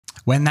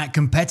When that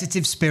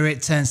competitive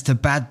spirit turns to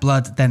bad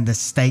blood, then the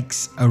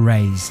stakes are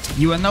raised.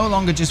 You are no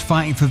longer just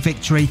fighting for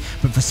victory,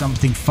 but for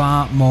something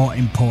far more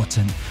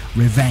important: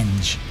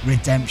 revenge,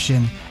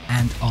 redemption,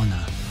 and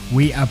honor.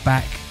 We are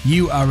back.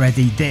 You are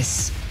ready.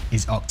 This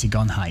is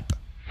Octagon Hype.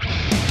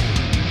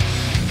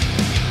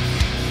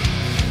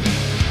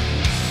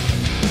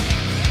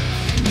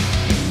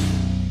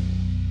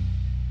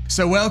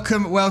 So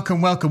welcome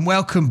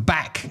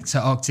back to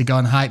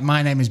Octagon Hype.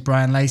 My name is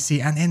Bryan Lacey,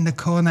 and in the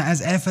corner,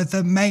 as ever,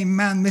 the main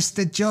man,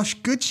 Mr. Josh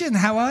Goodson.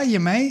 How are you,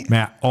 mate?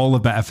 Mate, all the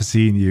better for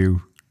seeing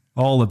you.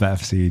 All the better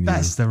for seeing you.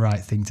 That's the right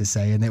thing to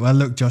say, isn't it? Well,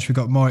 look, Josh, we've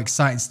got more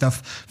exciting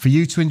stuff for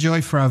you to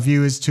enjoy, for our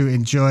viewers to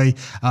enjoy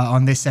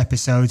on this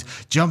episode.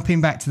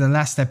 Jumping back to the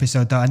last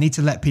episode, though, I need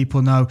to let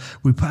people know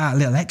we put out a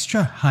little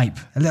extra hype,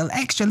 a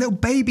little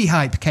baby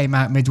hype came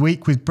out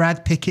midweek with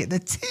Brad Pickett, the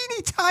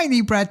teeny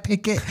tiny Brad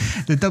Pickett,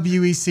 the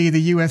WEC,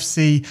 the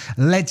UFC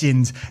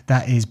legend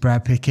that is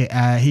Brad Pickett.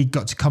 He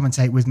got to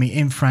commentate with me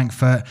in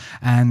Frankfurt,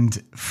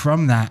 and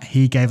from that,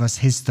 he gave us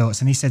his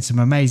thoughts, and he said some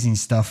amazing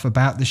stuff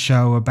about the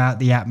show, about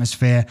the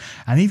atmosphere,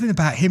 and even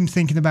about him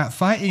thinking about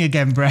fighting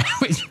again, Brad,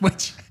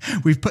 which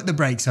we've put the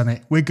brakes on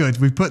it. We're good.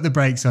 We've put the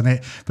brakes on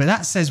it. But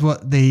that says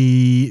what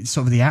the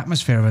sort of the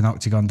atmosphere of an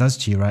octagon does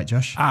to you, right,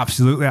 Josh?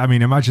 Absolutely. I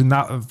mean, imagine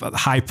that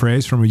high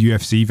praise from a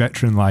UFC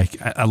veteran, like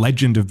a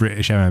legend of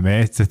British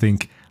MMA, to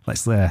think,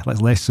 let's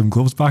lace some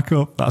gloves back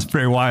up. That's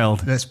pretty wild.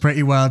 That's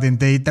pretty wild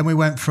indeed. Then we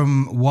went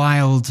from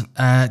wild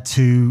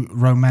to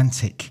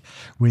romantic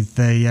with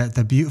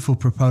the beautiful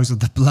proposal,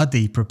 the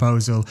bloody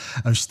proposal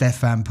of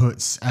Stefan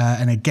Putz.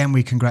 And again,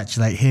 we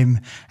congratulate him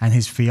and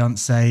his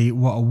fiancée.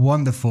 What a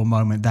wonderful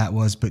moment that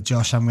was. But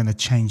Josh, I'm going to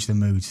change the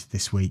mood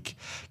this week,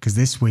 because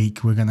this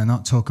week we're going to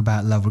not talk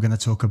about love. We're going to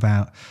talk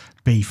about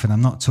beef, and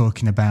I'm not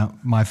talking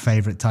about my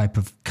favorite type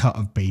of cut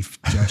of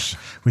beef, Josh.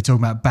 We're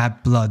talking about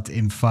bad blood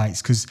in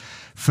fights, because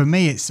for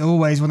me, it's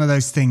always one of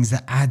those things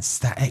that adds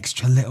that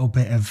extra little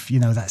bit of, you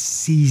know, that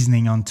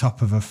seasoning on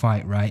top of a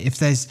fight, right? If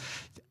there's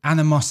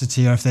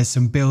animosity, or if there's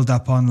some build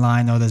up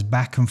online, or there's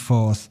back and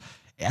forth,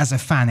 as a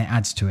fan, it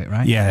adds to it,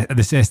 right? Yeah,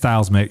 they say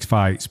styles makes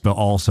fights, but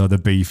also the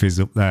beef is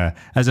up there.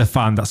 As a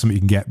fan, that's something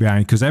you can get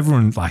behind, because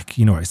everyone, like,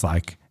 you know, it's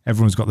like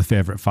everyone's got the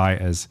favorite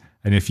fighters.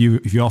 And if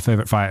your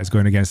favorite fighter is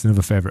going against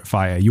another favorite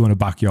fighter, you want to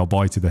back your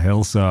boy to the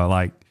hill. So,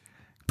 like,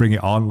 bring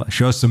it on. Let's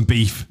show us some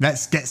beef.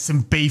 Let's get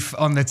some beef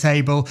on the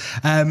table.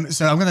 So I'm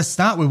going to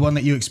start with one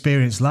that you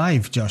experienced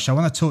live, Josh. I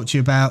want to talk to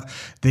you about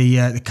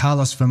the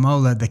Carlos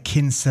Vermola, the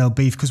Kinsel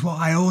beef, because what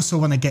I also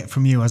want to get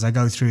from you as I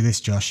go through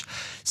this, Josh,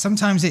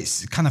 sometimes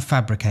it's kind of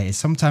fabricated.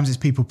 Sometimes it's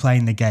people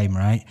playing the game,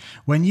 right?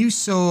 When you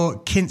saw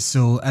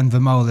Kinsel and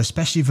Vermola,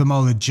 especially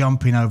Vermola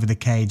jumping over the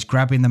cage,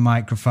 grabbing the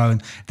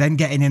microphone, then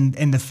getting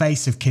in the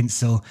face of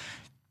Kinsel,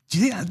 do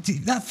you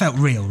think that felt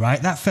real,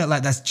 right? That felt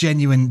like that's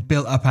genuine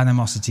built-up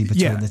animosity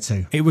between the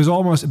two. It was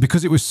almost,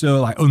 because it was so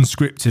like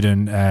unscripted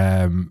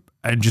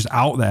and just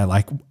out there,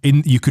 like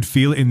you could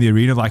feel it in the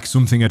arena, like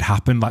something had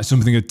happened, like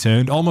something had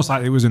turned, almost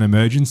like it was an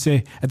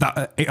emergency.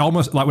 That it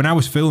almost, like when I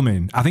was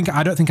filming, I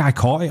don't think I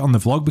caught it on the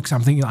vlog, because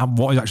I'm thinking,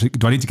 what is actually,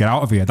 do I need to get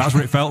out of here? That's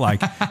what it felt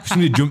like.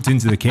 Somebody jumped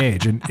into the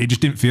cage and it just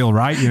didn't feel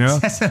right, you know?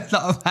 That's a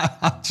lot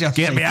about Josh.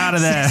 Get me out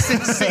of there.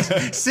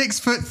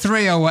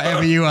 6'3" or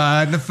whatever you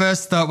are. And the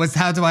first thought was,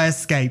 how do I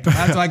escape?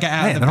 How do I get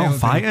out of the building? They're all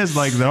fighters,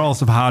 like they're all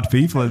some hard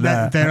people in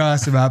there. There are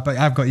some hard, but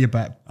I've got your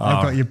back.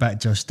 I've got your back,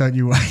 Josh. Don't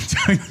you worry.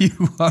 Don't you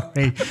worry.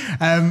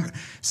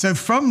 So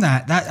from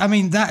that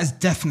has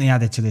definitely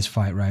added to this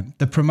fight, right?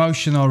 The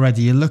promotion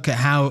already. You look at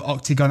how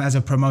Octagon as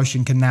a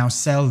promotion can now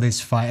sell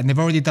this fight, and they've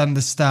already done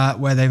the start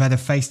where they've had a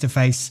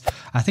face-to-face.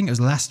 I think it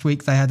was last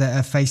week they had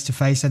a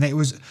face-to-face, and it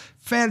was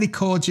fairly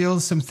cordial.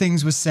 Some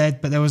things were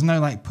said, but there was no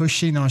like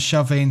pushing or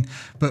shoving.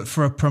 But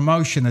for a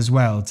promotion as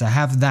well, to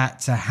have that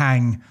to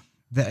hang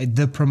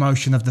the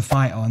promotion of the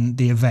fight on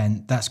the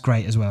event, that's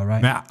great as well,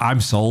 right? Mate,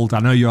 I'm sold. I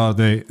know you're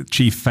the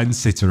chief fence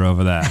sitter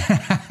over there,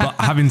 but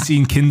having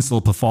seen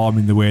Kinsel perform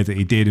in the way that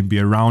he did and be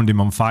around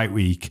him on fight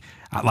week,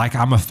 like,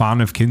 I'm a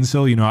fan of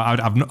Kinsel. You know,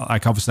 I've not,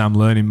 like, obviously I'm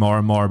learning more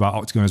and more about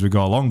Octagon as we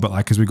go along, but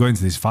like as we go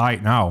into this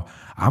fight now,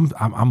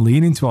 I'm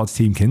leaning towards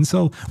Team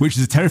Kinsel, which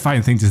is a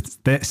terrifying thing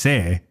to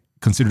say,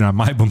 considering I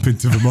might bump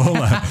into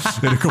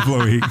Vermola in a couple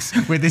of weeks.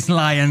 With his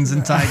lions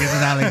and tigers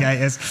and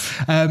alligators.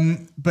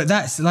 But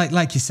that's,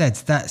 like you said,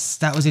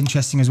 that was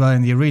interesting as well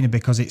in the arena,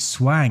 because it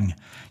swang.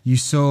 You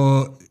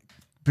saw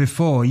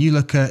before, you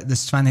look at the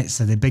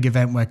Svanitsa, the big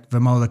event where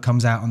Vermola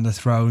comes out on the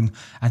throne,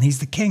 and he's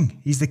the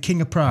king. He's the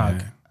king of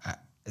Prague. Yeah.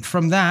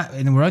 From that,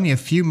 and we're only a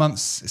few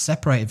months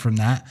separated from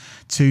that,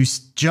 to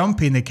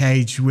jump in the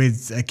cage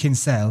with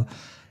Kinsel,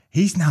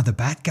 he's now the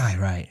bad guy,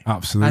 right?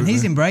 Absolutely. And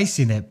he's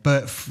embracing it.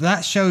 But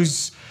that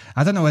shows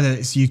I don't know whether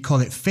you'd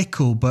call it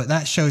fickle, but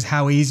that shows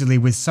how easily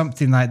with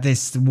something like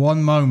this,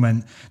 one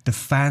moment, the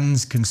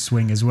fans can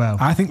swing as well.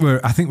 I think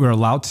we're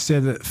allowed to say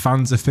that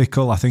fans are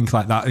fickle. I think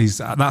like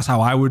that's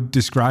how I would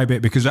describe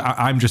it, because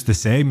I'm just the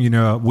same. You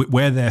know,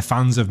 we're their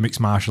fans of mixed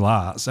martial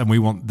arts, and we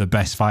want the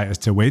best fighters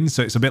to win.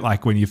 So it's a bit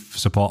like when you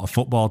support a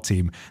football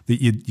team,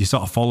 that you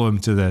sort of follow them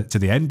to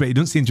the end. But it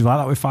doesn't seem to be like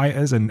that with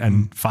fighters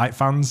and fight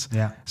fans.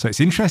 Yeah. So it's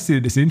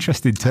interesting. It's an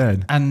interesting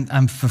turn.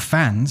 And for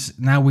fans,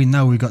 now we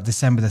know we've got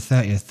December the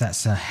 30th.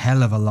 That's a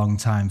hell of a long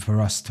time for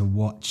us to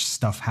watch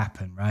stuff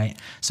happen, right?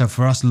 So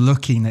for us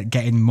looking at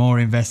getting more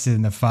invested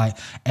in the fight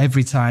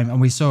every time, and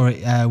we saw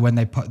it when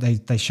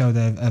they showed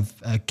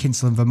a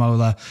Kinsel and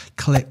Vermola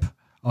clip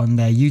on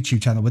their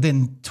YouTube channel.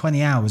 Within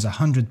 20 hours,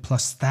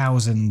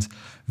 100,000+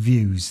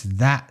 views.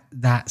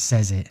 That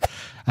says it.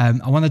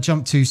 I want to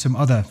jump to some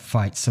other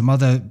fights, some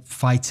other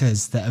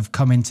fighters that have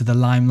come into the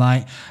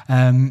limelight,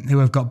 who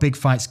have got big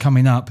fights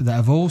coming up, that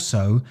have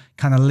also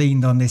kind of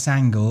leaned on this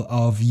angle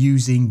of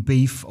using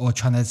beef or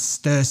trying to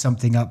stir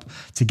something up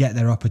to get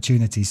their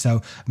opportunity.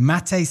 So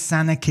Mate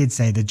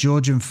Sanikidze, the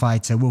Georgian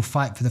fighter, will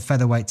fight for the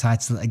featherweight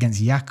title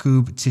against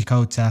Jakub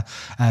Tichota.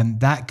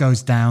 That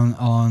goes down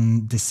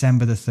on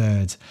December the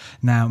 3rd.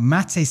 Now,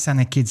 Mate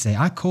Sanikidze,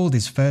 I called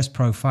his first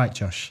pro fight,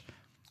 Josh.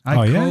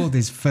 I called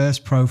his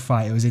first pro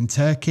fight. It was in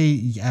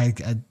Turkey,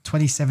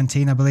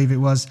 2017, I believe it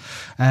was.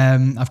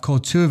 I've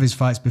called 2 of his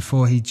fights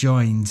before he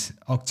joined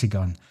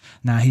Octagon.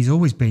 Now, he's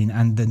always been,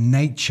 and the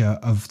nature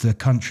of the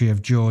country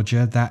of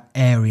Georgia, that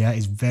area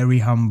is very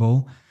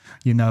humble,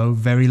 you know,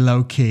 very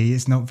low key.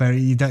 It's not very,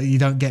 you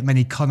don't get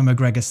many Conor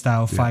McGregor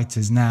style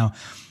fighters. Now,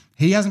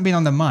 he hasn't been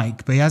on the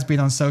mic, but he has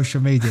been on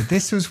social media.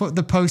 This was what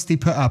the post he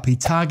put up. He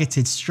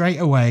targeted straight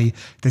away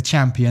the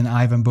champion,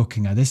 Ivan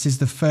Buchinger. This is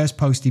the first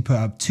post he put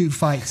up. 2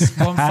 fights,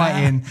 1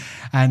 fight in,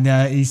 and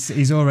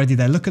he's already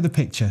there. Look at the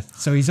picture.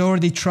 So he's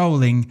already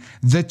trolling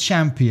the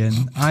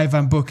champion,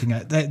 Ivan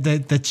Buchinger,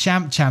 the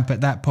champ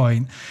at that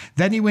point.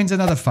 Then he wins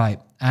another fight.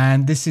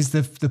 And this is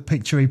the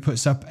picture he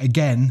puts up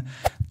again,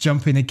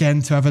 jumping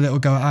again to have a little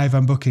go at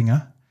Ivan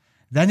Buchinger.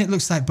 Then it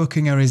looks like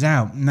Buchinger is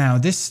out. Now,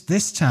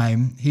 this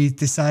time, he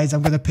decides,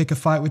 I'm going to pick a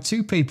fight with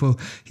 2 people.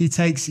 He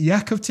takes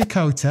Jakub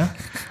Tichota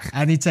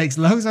and he takes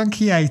Losene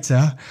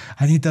Keita,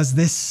 and he does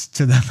this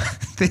to them.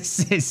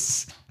 This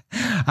is...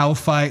 I'll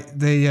fight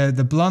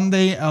the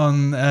blondie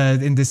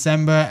in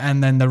December,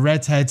 and then the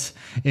redhead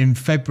in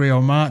February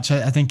or March.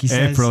 I think he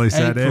says April. He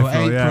said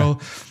April. Yeah.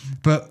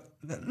 But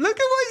look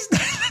at what he's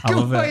done.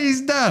 Look at what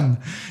he's done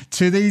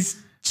to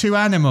these 2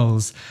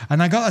 animals.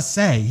 And I gotta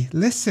say,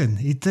 listen,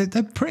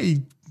 they're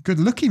pretty good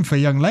looking for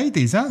young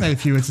ladies, aren't they,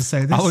 if you were to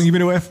say this? How long have you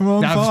been away from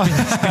home for?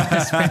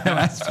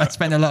 I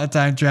spent a lot of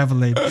time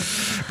traveling.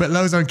 But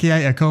Losene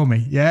Keita, call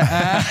me.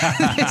 Yeah.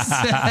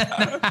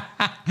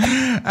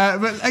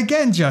 But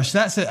again, Josh,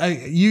 that's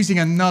using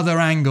another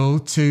angle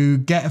to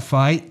get a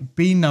fight,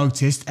 be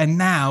noticed. And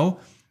now,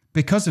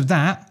 because of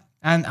that,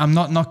 and I'm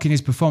not knocking his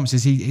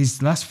performances.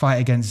 His last fight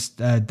against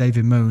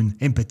David Moon,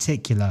 in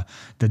particular,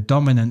 the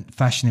dominant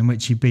fashion in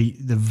which he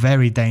beat the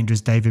very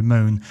dangerous David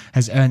Moon,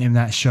 has earned him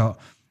that shot.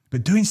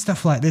 But doing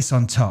stuff like this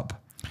on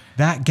top,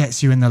 that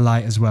gets you in the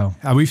light as well.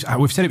 We've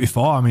said it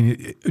before. I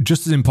mean,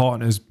 just as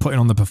important as putting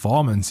on the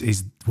performance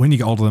is when you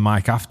get hold of the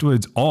mic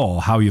afterwards,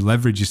 or how you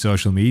leverage your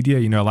social media.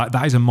 You know, like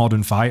that is a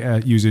modern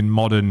fighter using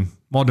modern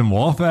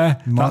warfare.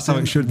 That's how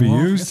it should be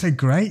used. That's a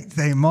great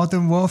thing,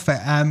 modern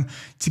warfare.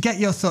 To get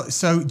your thoughts,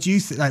 so do you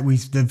like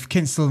the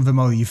Kinsel and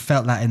Vermola, you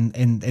felt that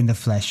in the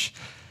flesh?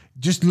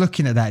 Just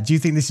looking at that, do you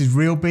think this is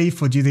real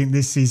beef, or do you think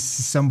this is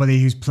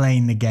somebody who's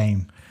playing the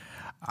game?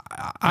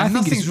 I think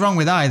nothing's wrong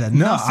with either.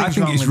 No, I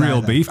think it's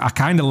real beef. I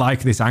kind of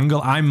like this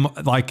angle.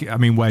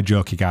 We're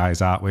jokey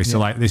guys, aren't we? So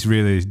like this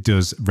really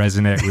does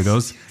resonate with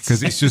us,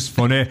 because it's just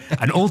funny.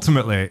 And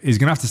ultimately, he's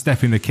going to have to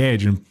step in the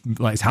cage and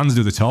let his hands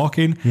do the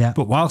talking. Yeah.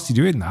 But whilst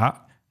you're doing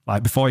that,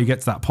 like before you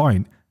get to that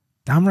point,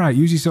 damn right,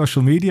 use your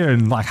social media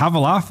and like have a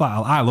laugh. Like,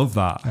 I love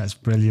that. That's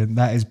brilliant.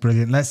 That is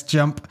brilliant. Let's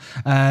jump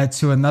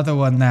to another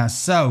one now.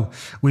 So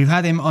we've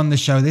had him on the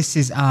show. This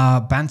is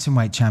our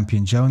bantamweight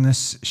champion,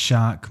 Jonas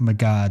Shark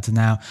Magard.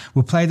 Now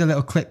we'll play the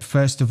little clip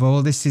first of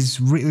all. This was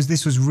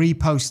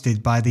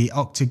reposted by the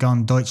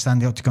Octagon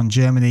Deutschland, the Octagon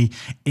Germany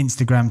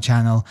Instagram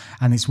channel,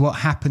 and it's what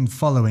happened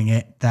following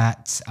it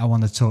that I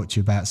want to talk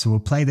to you about. So we'll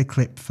play the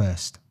clip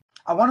first.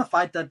 I want to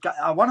fight that guy.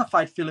 I want to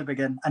fight Philip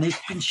again, and he's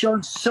been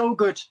shown so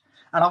good.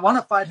 And I want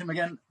to fight him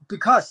again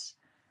because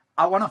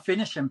I want to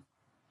finish him.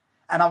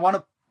 And I want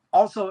to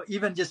also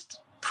even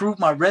just prove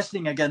my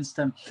wrestling against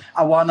him.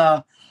 I want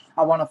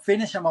to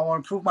finish him. I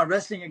want to prove my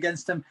wrestling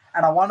against him.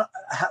 And I want to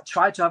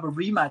try to have a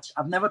rematch.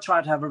 I've never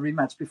tried to have a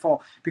rematch before.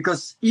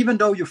 Because even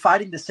though you're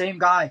fighting the same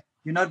guy,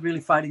 you're not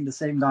really fighting the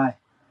same guy.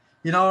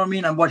 You know what I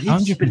mean? And what he's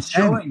 100%. Been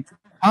showing,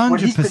 100%.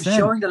 what he's been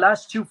showing the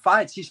last 2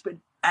 fights, he's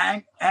been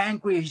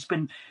angry, he's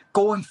been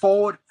going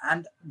forward,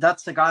 and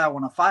that's the guy I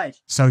want to fight.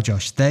 So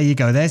Josh, there you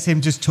go. There's him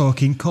just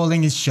talking,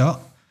 calling his shot.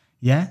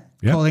 Yeah.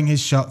 Calling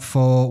his shot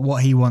for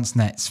what he wants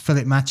next.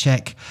 Filip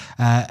Maček,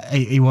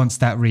 he wants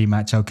that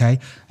rematch, okay?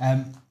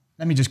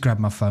 Let me just grab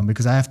my phone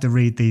because I have to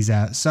read these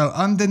out. So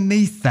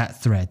underneath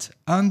that thread,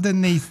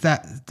 underneath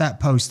that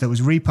post that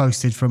was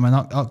reposted from an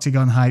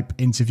Octagon Hype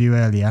interview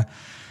earlier,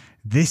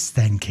 this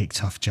then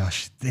kicked off,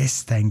 Josh.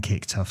 This then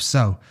kicked off.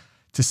 So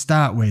to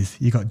start with,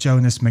 you got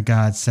Jonas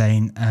Magard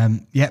saying,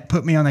 yeah,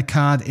 put me on a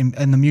card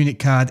in the Munich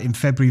card in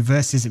February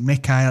versus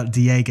Mikhail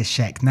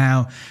Diegashek.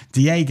 Now,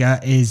 Diego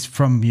is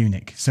from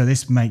Munich, so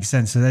this makes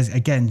sense. So there's,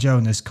 again,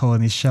 Jonas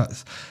calling his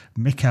shots.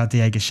 Mikhail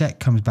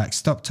Diegashek comes back.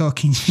 Stop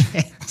talking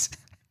shit.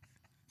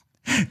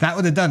 That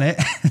would have done it.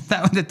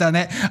 That would have done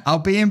it. I'll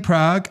be in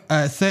Prague,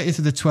 30th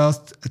of the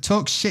 12th.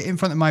 Talk shit in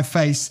front of my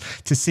face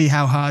to see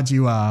how hard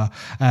you are.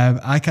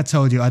 Like I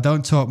told you, I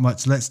don't talk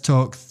much. Let's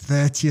talk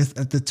 30th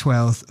of the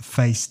 12th,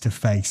 face to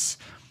face.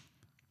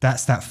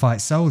 That's that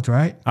fight sold,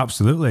 right?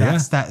 Absolutely,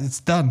 That's that. It's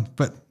done.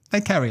 But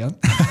they carry on.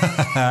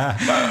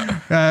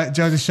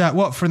 Jonas Sharp,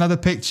 what, for another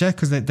picture?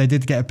 Because they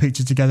did get a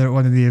picture together at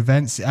one of the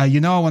events. You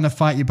know I want to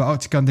fight you, but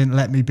Octagon didn't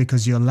let me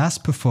because your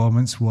last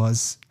performance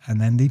was... And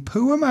then the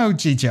poo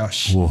emoji,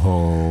 Josh.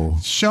 Whoa.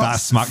 Shots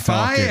that's smack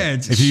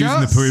fired. Talking. If you're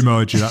using the poo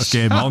emoji, that's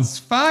game on. Shots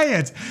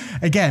fired.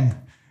 Again,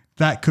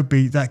 that could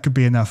be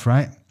enough,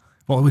 right?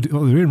 What are we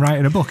doing?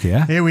 Writing a book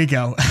here? Here we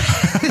go.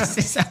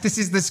 This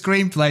is the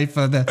screenplay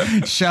for the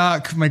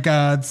Shark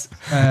Magard's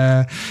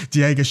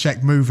Diego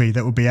Sheck movie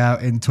that will be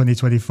out in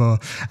 2024.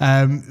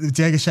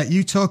 Diego Sheck,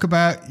 you talk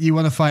about you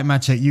want to fight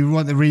Maciek, you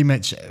want the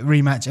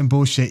rematch and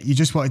bullshit. You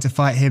just wanted to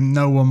fight him,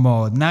 no one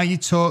more. Now you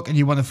talk and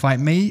you want to fight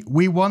me.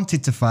 We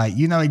wanted to fight.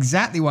 You know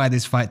exactly why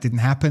this fight didn't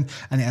happen,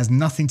 and it has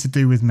nothing to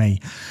do with me.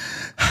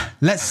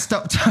 Let's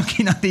stop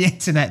talking on the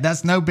internet.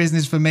 That's no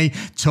business for me.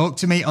 Talk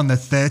to me on the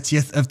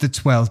 30th of the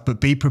 12th,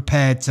 but be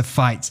prepared to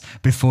fight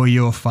before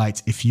your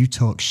fight if you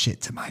talk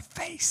shit to my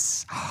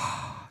face.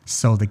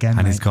 Sold again,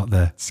 and mate. He's got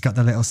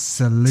the little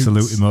salute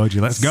emoji.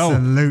 Let's go.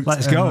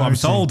 Let's go. Emoji. I'm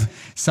sold.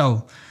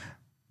 So,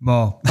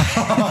 more.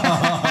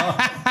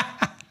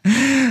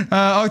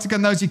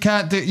 Octagon knows you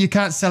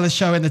can't sell a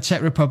show in the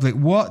Czech Republic.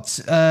 What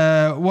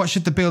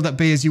should the build-up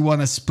be as you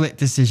want a split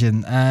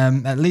decision?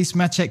 At least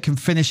Maciek can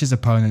finish his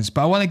opponents,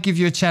 but I want to give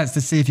you a chance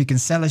to see if you can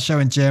sell a show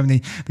in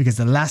Germany, because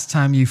the last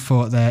time you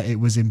fought there, it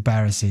was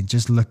embarrassing.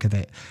 Just look at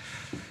it.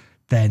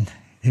 Then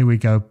here we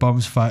go.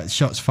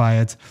 Shots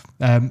fired.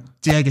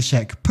 Diego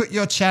Sheck, put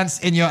your chance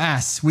in your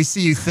ass. We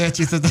see you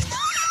 30th of the...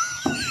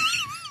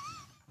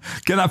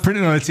 Get that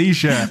printed on a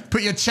t-shirt.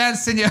 Put your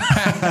chance in your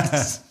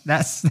ass.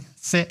 That's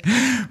it.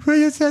 Put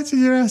your chance in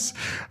your ass.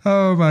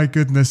 Oh my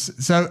goodness.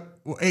 So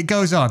it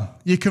goes on.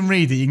 You can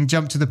read it. You can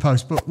jump to the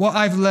post. But what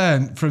I've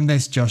learned from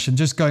this, Josh, and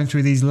just going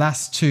through these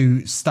last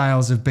two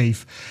styles of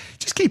beef,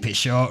 just keep it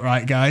short,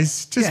 right,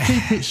 guys? Just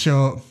keep it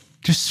short.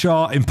 Just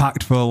short,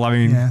 impactful. I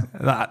mean,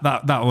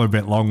 that was a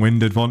bit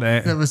long-winded, wasn't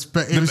it? It was,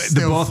 but it was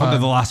still they both fun.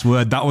 wanted the last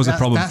word. That was a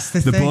problem. That's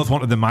the they thing. both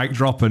wanted the mic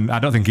drop, and I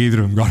don't think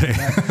either of them got it.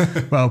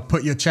 Yeah. Well,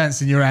 put your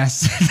chance in your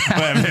ass.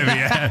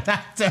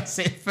 That does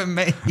it for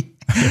me.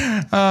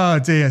 Oh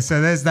dear.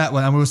 So there's that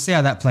one, and we'll see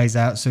how that plays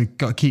out. So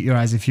got to keep your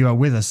eyes if you are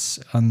with us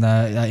on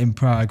the in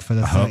Prague for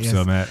the 30th. I hope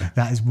so, mate.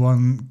 That is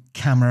one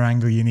camera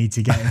angle you need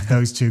to get. If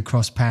those two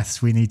cross paths,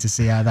 we need to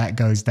see how that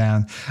goes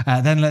down.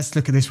 Then let's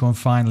look at this one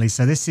finally.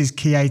 So this is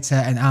KIETA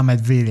and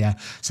Ahmed Villa.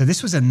 So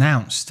this was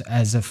announced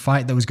as a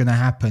fight that was going to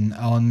happen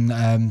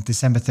on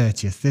December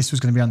 30th. This was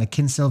going to be on the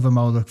Kinsilva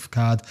Molov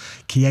card.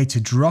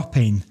 KIETA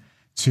dropping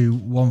to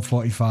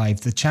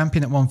 145, the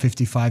champion at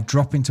 155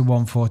 dropping to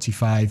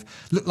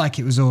 145. Looked like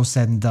it was all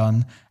said and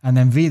done, and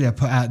then Villa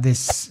put out this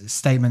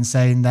statement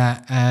saying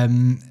that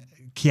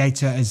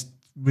KIETA is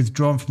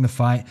withdrawn from the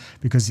fight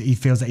because he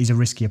feels that he's a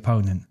risky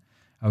opponent.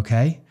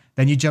 Okay,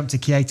 then you jump to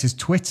KIETA's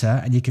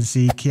Twitter and you can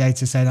see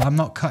KIETA saying, I'm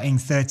not cutting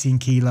 13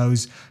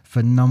 kilos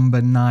for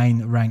number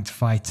 9 ranked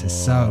fighters.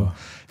 So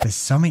there's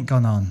something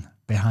gone on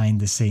behind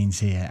the scenes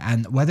here,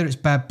 and whether it's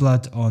bad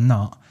blood or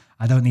not,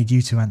 I don't need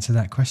you to answer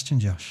that question,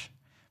 Josh.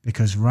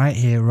 Because right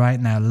here, right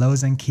now,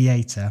 Losene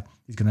Keita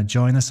is going to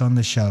join us on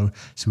the show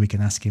so we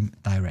can ask him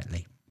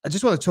directly. I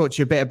just want to talk to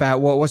you a bit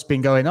about what's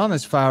been going on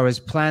as far as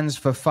plans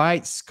for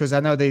fights, because I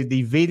know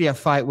the Villa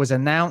fight was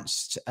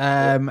announced,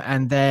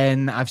 and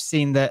then I've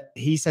seen that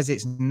he says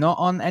it's not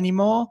on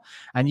anymore,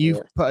 and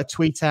you've put a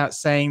tweet out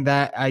saying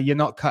that you're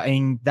not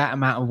cutting that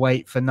amount of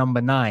weight for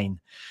number 9.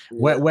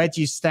 Yeah. Where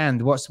do you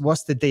stand?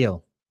 What's the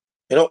deal?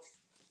 You know,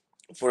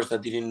 first,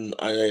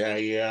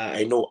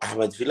 I know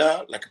Ahmed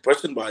Villa like a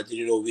person, but I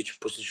didn't know which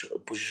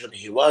position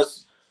he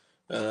was.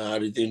 I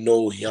didn't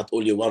know he had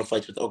only one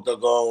fight with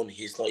Octagon.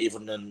 He's not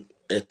even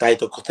a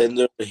title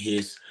contender.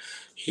 He's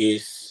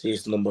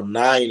number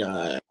 9. You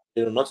know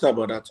nothing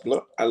about that.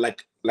 Look,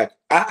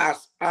 I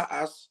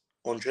asked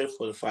Andre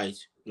for the fight.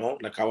 You know,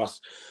 like I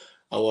was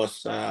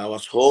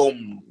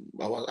home.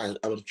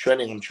 I'm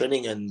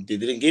training, and they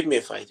didn't give me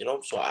a fight. You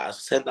know, so I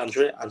sent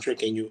Andre,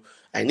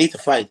 I need a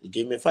fight. He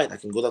gave me a fight. I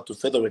can go down to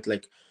featherweight.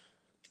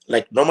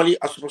 Like normally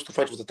I'm supposed to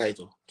fight for the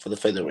title, for the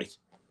featherweight.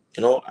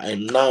 You know,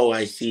 and now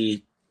I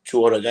see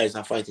 2 other guys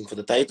are fighting for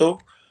the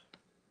title.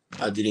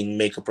 I didn't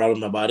make a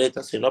problem about it.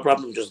 I said, no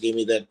problem, just give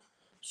me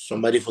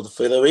somebody for the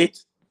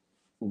featherweight.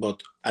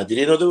 But I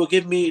didn't know they would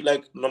give me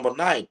like number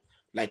 9.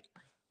 Like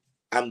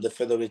I'm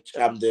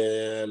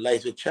the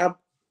lightweight champ.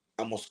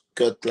 I must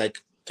cut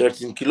like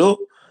 13 kilo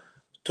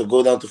to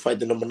go down to fight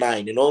the number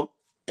 9, you know.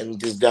 And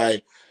this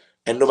guy,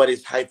 and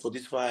nobody's hyped for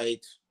this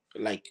fight.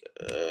 Like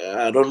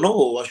I don't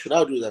know, why should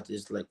I do that?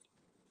 It's like,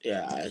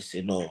 yeah, I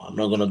say no, I'm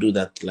not gonna do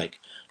that. Like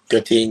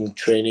getting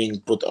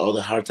training, put all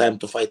the hard time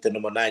to fight the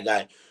number 9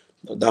 guy.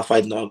 That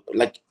fight now,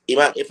 like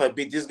if I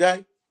beat this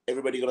guy,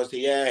 everybody gonna say,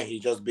 yeah, he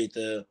just beat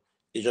an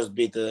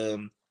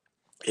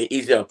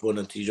easier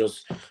opponent. He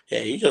just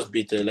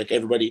beat like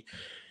everybody.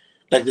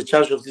 Like the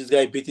chance of this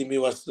guy beating me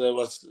was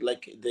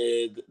like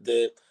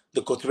the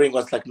ring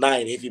was like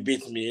 9 if he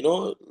beats me. You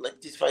know, like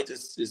this fight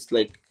is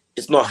like,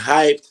 it's not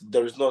hyped.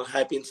 There is no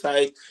hype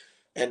inside,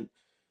 and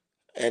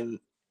and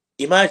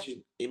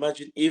imagine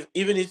if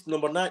even if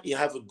number 9 you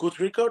have a good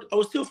record, I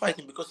will still fight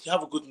him because you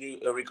have a good new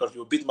record.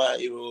 You beat my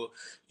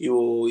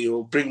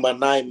you bring my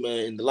 9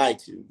 in the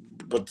light,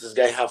 but this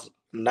guy have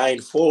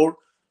 9-4.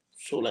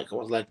 So like I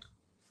was like,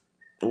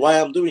 why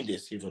I'm doing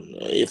this? Even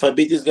if I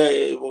beat this guy,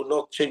 it will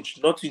not change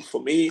nothing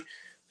for me.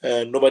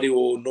 Nobody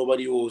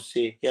will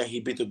say, yeah,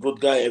 he beat a good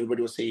guy.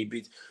 Everybody will say he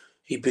beat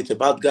a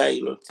bad guy.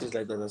 You know, things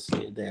like that. I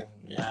say, damn,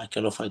 yeah, I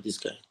cannot fight this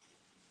guy.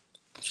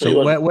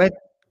 So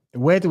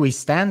where do we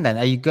stand then?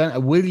 Are you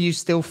will you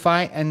still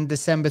fight on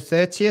December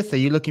 30th? Are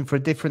you looking for a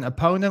different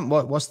opponent?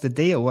 What's the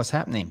deal? What's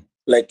happening?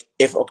 Like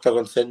if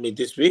Octagon send me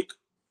this week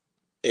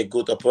a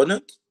good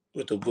opponent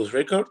with a good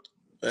record,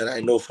 and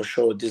I know for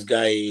sure this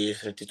guy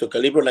is a Tito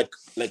caliber, like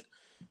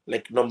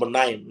number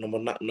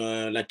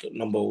 9, like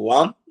number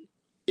 1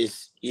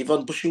 is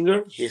Ivan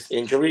Bushinger, his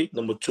injury.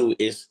 Number 2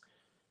 is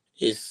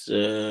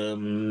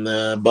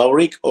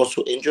Baurik,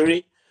 also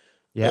injury.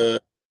 Yeah.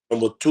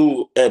 Number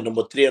 2,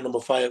 number 3, and number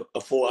 5,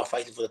 4 are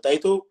fighting for the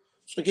title.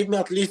 So give me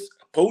at least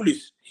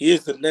Polish. He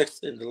is the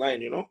next in the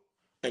line, you know.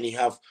 And he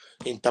have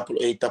in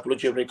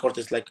Tapology record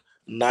is like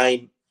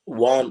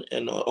 9-1,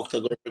 and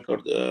Octagon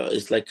record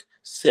is like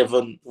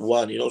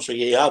 7-1. You know, so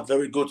he have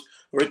very good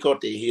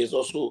record. He is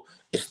also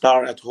a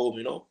star at home.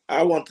 You know,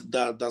 I want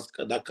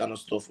that kind of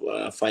stuff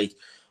fight,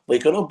 but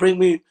you cannot bring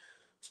me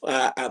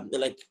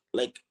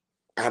like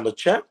I'm a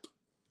champ,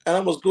 and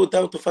I must go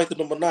down to fight the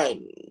number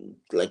 9.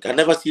 Like I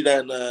never see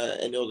that in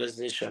any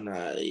organization.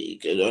 I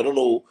don't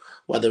know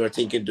what they were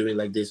thinking doing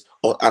like this.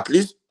 Or at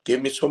least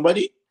give me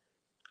somebody.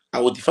 I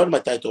will defend my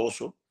title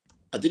also.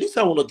 I didn't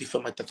say I want to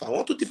defend my title. I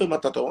want to defend my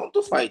title. I want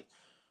to fight.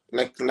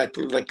 Like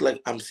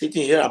I'm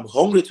sitting here. I'm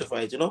hungry to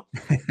fight. You know.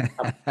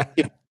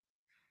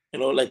 You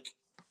know, like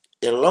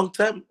in a long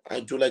time,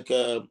 I do like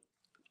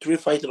 3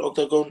 fights in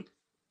Octagon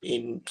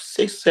in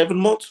 6-7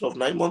 months of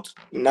 9 months.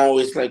 Now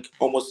it's like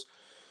almost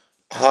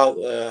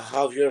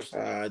half years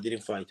I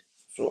didn't fight.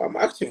 So I'm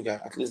active guy.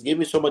 At least give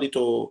me somebody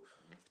to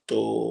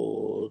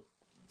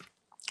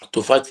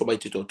fight for my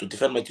title, to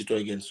defend my title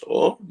against,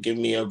 or give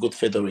me a good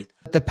featherweight.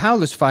 The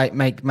Paulus fight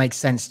makes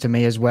sense to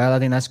me as well. I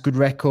think that's good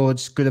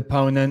records, good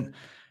opponent.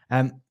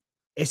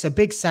 It's a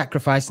big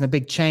sacrifice and a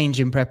big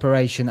change in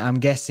preparation, I'm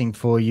guessing,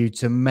 for you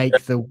to make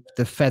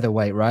the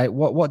featherweight, right?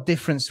 What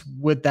difference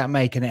would that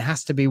make? And it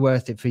has to be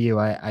worth it for you,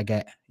 I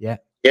get. Yeah.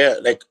 Yeah,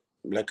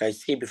 like I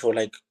see before,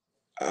 like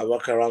I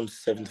walk around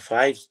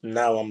 75.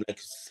 Now I'm like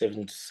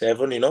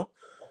 77, you know.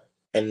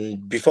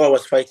 And before I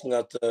was fighting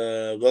at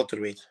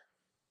welterweight.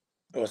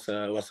 I was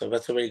a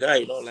welterweight guy,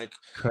 you know, like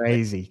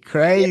crazy.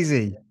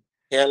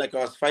 Yeah, like I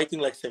was fighting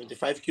like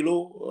 75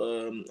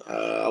 kilo.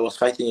 I was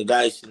fighting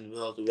guys in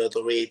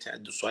welterweight,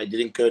 so I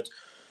didn't cut.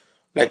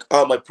 Like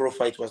all my pro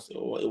fight was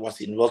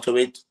in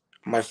welterweight.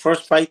 My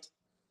first fight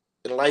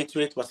in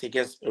lightweight was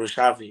against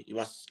Rishavi. It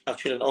was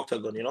actually an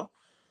octagon, you know.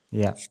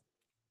 Yeah.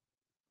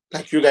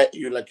 Like you guys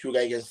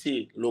can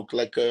see, look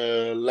like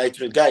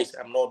lightweight guys.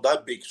 I'm not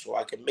that big, so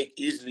I can make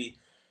easily.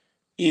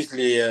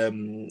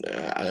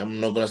 I'm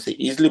not gonna say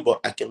easily,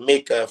 but I can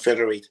make a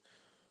featherweight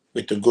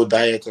with a good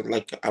diet.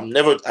 Like I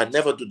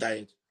never do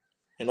diet,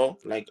 you know.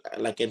 Like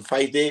in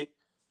 5 days,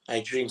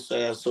 I drink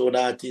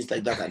soda, things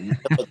like that. I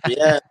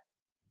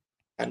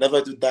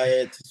never do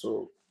diet,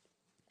 so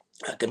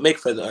I can make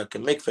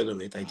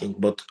featherweight, I think,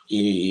 but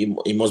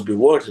it must be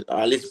worth it,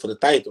 at least for the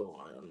title.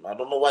 I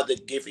don't know why they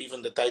give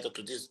even the title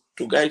to these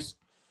 2 guys.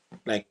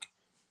 Like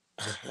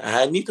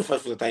I need to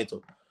fight for the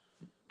title,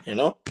 you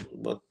know.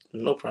 But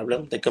no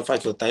problem, they can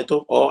fight for the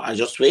title, or I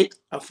just wait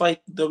and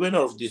fight the winner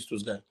of these 2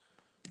 guys.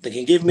 They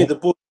can give me the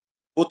both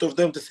of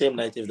them the same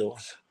night if they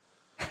want.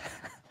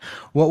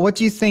 What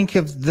do you think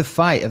of the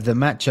fight, of the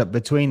matchup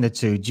between the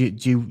 2? Do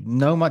you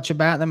know much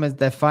about them, as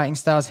their fighting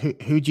styles?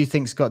 Who do you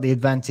think's got the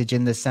advantage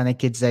in the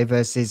Sanikidze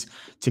versus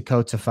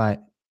Tichota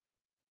fight?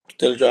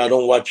 Tell you, I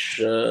don't watch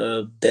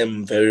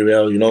them very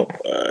well, you know,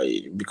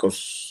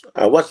 because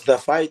I watched the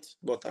fight,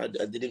 but I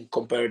didn't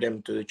compare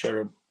them to each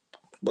other.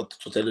 But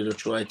to tell you the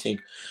truth, I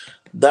think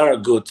they are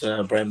good,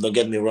 Brian. Don't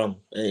get me wrong.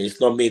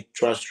 It's not me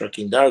trash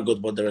talking. They are good,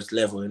 but there is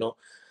level, you know.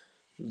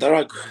 They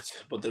are good,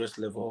 but there is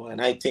level.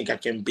 And I think I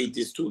can beat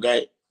these 2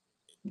 guys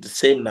the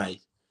same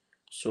night.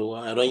 So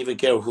I don't even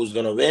care who's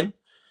going to win.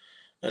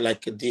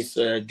 Like this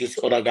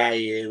other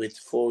guy with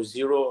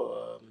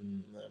 4-0.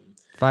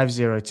 5-0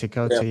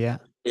 Tichota, yeah.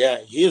 Yeah,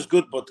 he is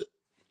good, but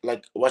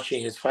like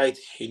watching his fight,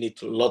 he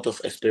needs a lot of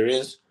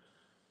experience.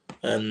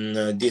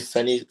 And this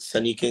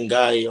Sanikin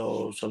guy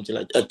or something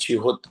like that,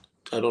 Tichota,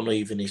 I don't know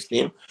even his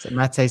name. So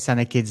Mate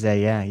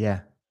Sanikidze,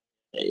 yeah.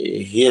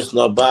 He is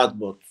not bad,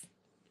 but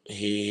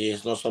he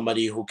is not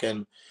somebody who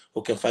can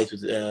fight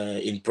with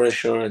in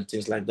pressure and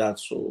things like that.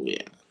 So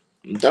yeah,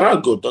 they are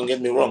good. Don't get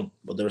me wrong,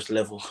 but there's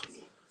level.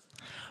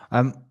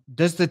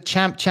 Does the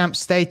champ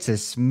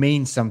status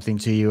mean something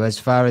to you? As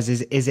far as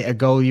is it a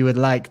goal you would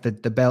like, the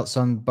belts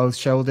on both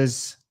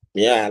shoulders?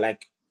 Yeah,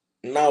 like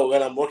now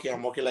when I'm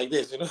working like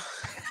this, you know.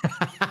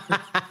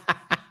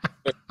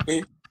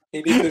 he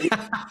needs to be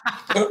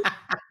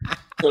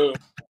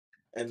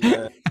and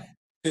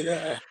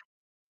yeah,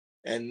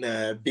 and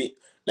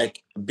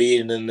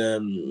being in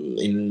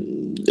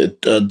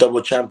the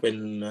double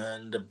champion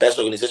and the best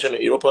organization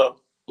in Europe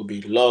would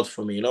be a lot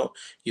for me. You know,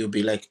 you'll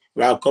be like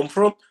where I come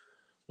from.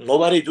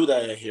 Nobody do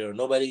that here.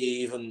 Nobody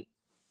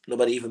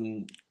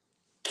even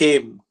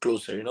came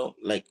closer. You know,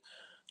 like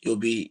you'll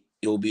be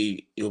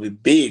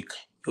big.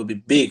 You'll be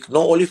big.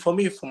 Not only for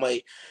me,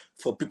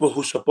 for people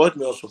who support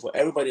me, also for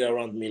everybody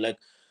around me. Like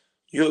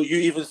you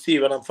even see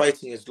when I'm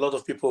fighting, it's a lot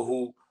of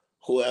people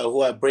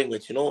who I bring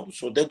with. You know,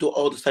 so they do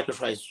all the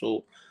sacrifice.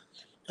 So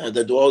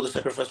they do all the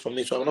sacrifice for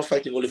me. So I'm not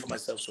fighting only for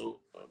myself. So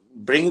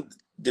bring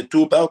the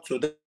two belts. So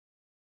that's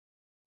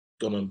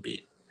gonna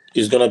be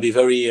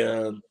very.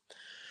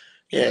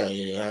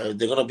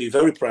 They're gonna be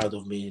very proud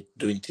of me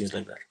doing things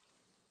like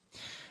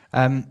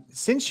that.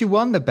 Since you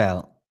won the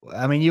belt,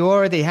 I mean, you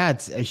already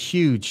had a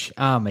huge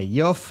army.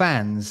 Your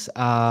fans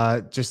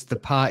are just the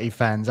party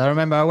fans. I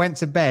remember I went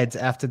to bed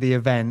after the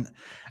event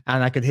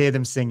and I could hear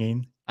them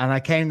singing. And I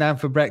came down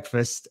for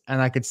breakfast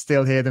and I could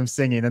still hear them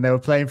singing. And they were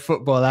playing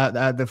football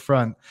out the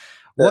front.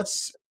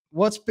 What's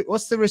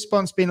the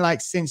response been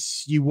like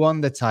since you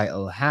won the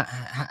title?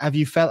 Have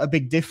you felt a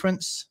big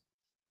difference?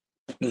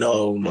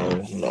 No.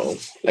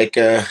 Like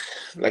I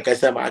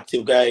said, I'm an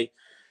active guy.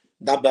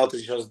 That belt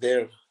is just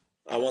there.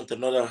 I want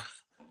another.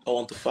 I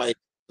want to fight.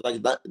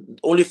 Like that.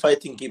 Only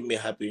fighting keep me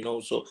happy, you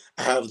know. So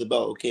I have the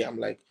belt. Okay, I'm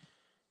like,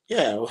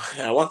 yeah,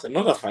 I want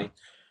another fight.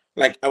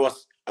 Like I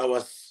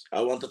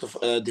wanted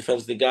to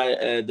defend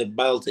the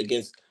belt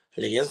against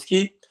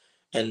Legensky,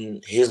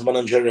 and his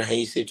manager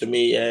he said to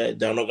me,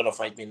 they're not gonna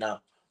fight me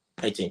now.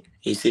 I think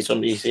he said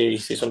something. He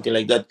said something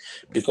like that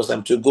because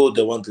I'm too good.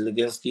 They want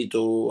Legensky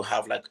to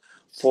have like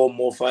 4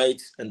 more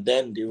fights, and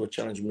then they will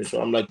challenge me. So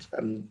I'm like,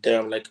 I'm there.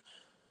 I'm like,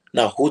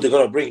 now who they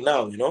gonna bring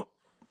now? You know.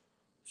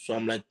 So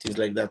I'm like things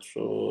like that.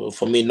 So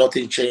for me,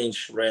 nothing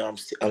changed. Right?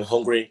 I'm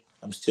hungry.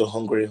 I'm still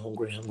hungry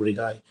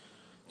guy.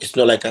 It's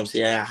not like I'm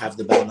saying I have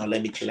the belt now.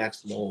 Let me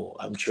chillax. No,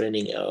 I'm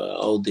training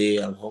all day.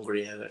 I'm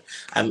hungry.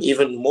 I'm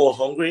even more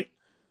hungry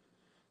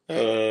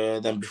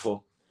than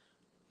before.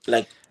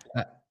 Like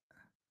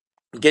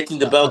getting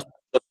the belt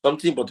or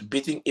something, but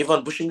beating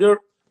Ivan Bushinger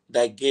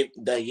that gave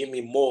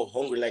me more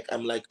hungry. Like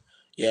I'm like,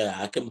 yeah,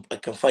 I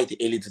can fight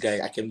the elite guy.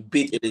 I can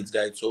beat elite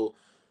guy. So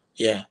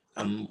yeah,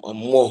 I'm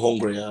more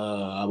hungry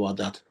about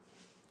that.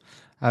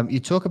 You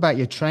talk about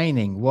your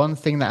training. One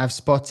thing that I've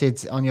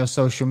spotted on your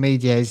social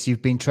media is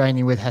you've been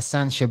training with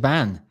Hassan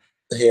Shaban,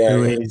 who Yeah.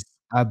 is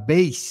a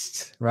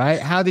beast, right?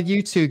 How did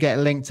you two get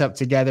linked up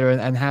together,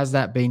 and how's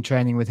that been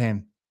training with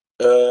him?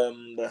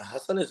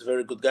 Hassan is a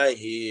very good guy.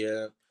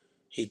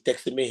 He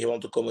texted me. He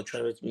want to come and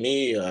train with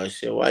me. I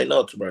said, why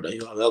not, brother?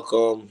 You are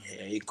welcome.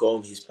 He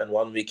come. He spent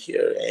 1 week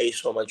here. Hey, he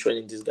saw my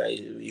training. This guy,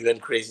 he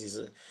went crazy. He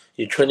said,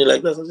 you training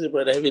like that? I said,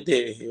 brother, every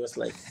day. He was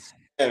like,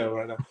 yeah,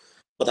 brother.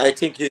 But I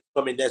think he's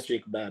coming next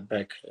week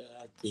back.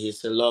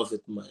 He's in love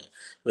with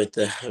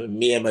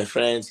me and my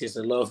friends. He's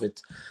in love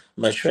with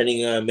my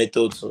training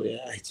method. So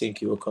yeah, I think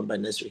he will come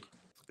back next week.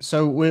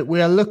 So we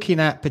are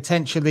looking at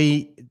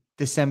potentially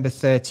December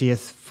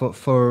 30th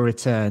for a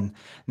return.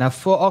 Now,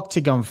 for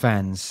Octagon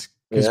fans,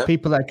 because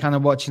people that are kind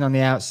of watching on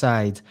the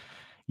outside,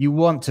 you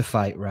want to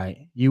fight,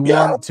 right? You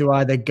want to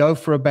either go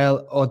for a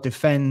belt or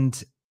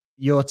defend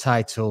your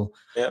title.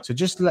 Yeah. So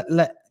just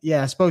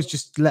I suppose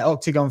just let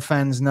Octagon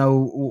fans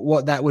know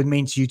what that would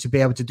mean to you to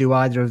be able to do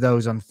either of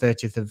those on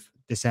 30th of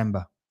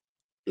December.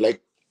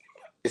 Like,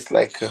 it's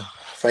like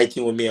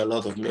fighting with me a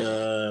lot of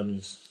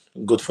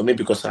good for me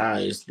because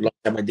it's a long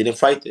time I didn't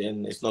fight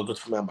and it's not good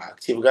for me. I'm an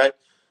active guy.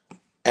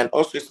 And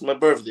also it's my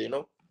birthday, you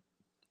know.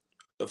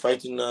 The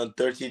fighting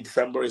 30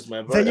 December is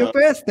my birthday. Is that your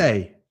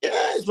birthday?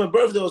 Yeah, it's my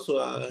birthday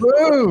also.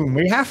 Boom!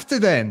 We have to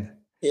then.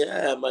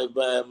 Yeah, my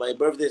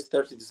birthday is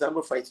 30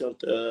 December. Fighting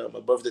on my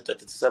birthday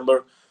 30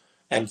 December,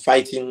 and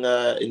fighting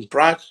in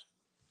Prague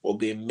will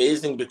be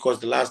amazing because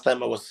the last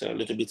time I was a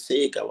little bit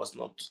sick. I was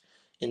not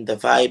in the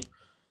vibe.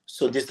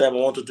 So this time I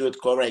want to do it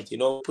correct. You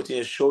know, putting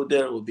a show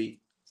there will be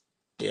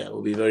Yeah, it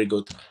will be very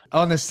good.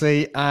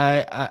 Honestly,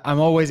 I'm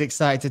always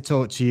excited to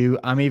talk to you.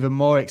 I'm even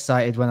more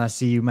excited when I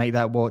see you make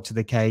that walk to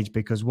the cage,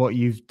 because what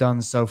you've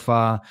done so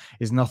far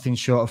is nothing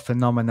short of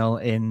phenomenal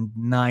in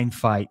 9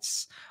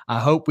 fights. I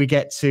hope we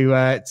get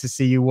to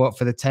see you walk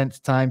for the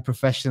 10th time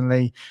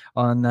professionally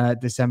on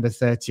December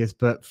 30th.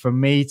 But from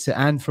me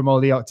and from all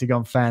the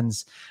Octagon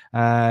fans,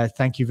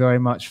 thank you very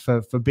much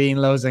for being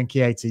Losene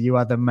Keita. You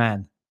are the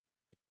man.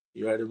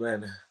 You are the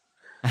man.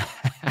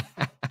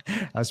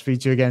 I'll speak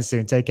to you again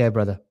soon. Take care,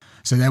 brother.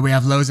 So there we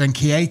have Losene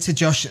Keita.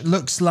 Josh, it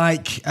looks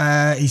like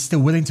he's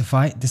still willing to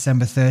fight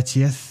December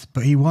 30th,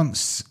 but he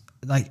wants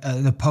like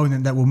an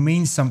opponent that will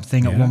mean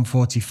something at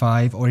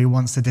 145, or he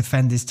wants to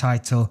defend his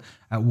title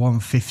at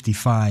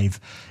 155.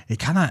 It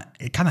kind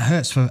of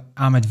hurts for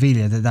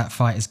Ahmadvilla that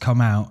fight has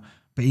come out,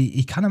 but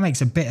he kind of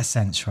makes a bit of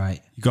sense,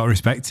 right? You got to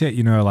respect it,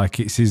 you know, like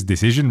it's his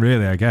decision,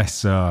 really, I guess.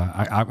 So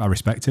I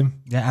respect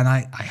him. Yeah, and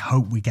I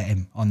hope we get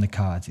him on the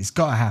card. It's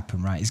got to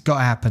happen, right? It's got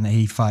to happen that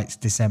he fights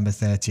December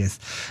 30th.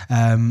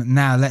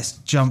 Now let's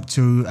jump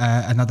to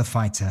another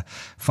fighter.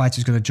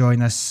 Fighter's going to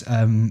join us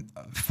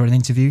for an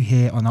interview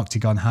here on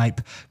Octagon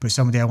Hype, but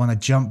somebody I want to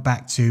jump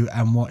back to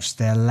and watch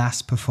their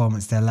last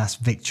performance, their last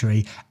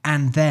victory,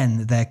 and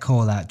then their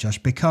call out, Josh,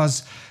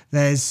 because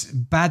there's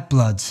bad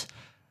blood,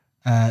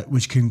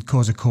 which can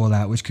cause a call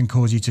out, which can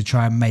cause you to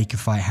try and make a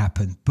fight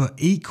happen. But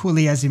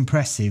equally as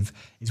impressive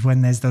is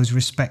when there's those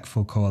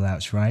respectful call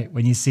outs, right?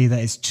 When you see that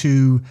it's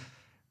 2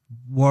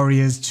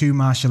 warriors, 2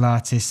 martial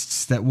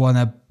artists that want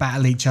to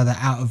battle each other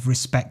out of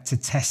respect to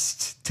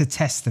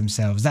test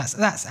themselves.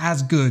 That's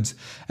as good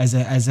as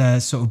a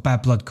sort of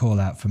bad blood call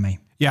out for me.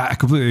 Yeah, I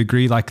completely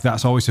agree. Like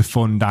that's always a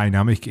fun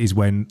dynamic, is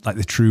when like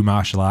the true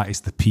martial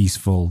artists, the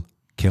peaceful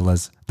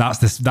killers.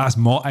 That's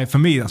more, for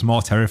me, that's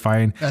more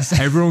terrifying.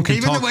 Everyone can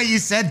even talk. The way you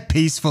said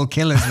peaceful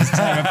killers was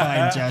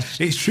terrifying, Josh.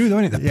 It's true though,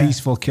 isn't it? The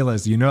peaceful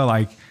killers, you know,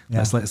 like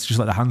let's just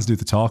let the hands do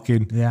the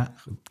talking. Yeah.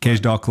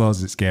 Cage door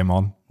closes, it's game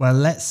on. Well,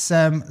 let's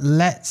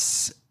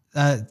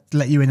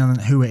let you in on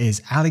who it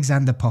is.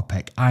 Aleksander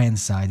Poppeck,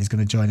 Ironside, is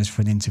going to join us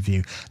for an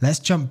interview. Let's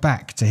jump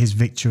back to his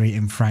victory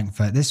in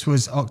Frankfurt. This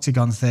was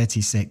Octagon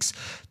 36.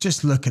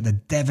 Just look at the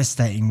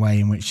devastating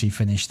way in which he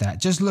finished that.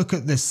 Just look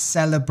at the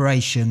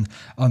celebration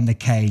on the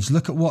cage.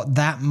 Look at what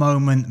that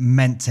moment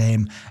meant to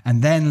him.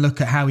 And then look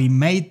at how he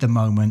made the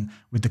moment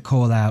with the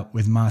call out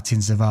with Martin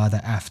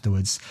Zavada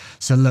afterwards.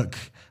 So look,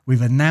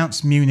 we've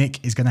announced Munich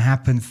is going to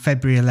happen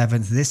February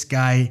 11th. This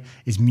guy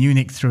is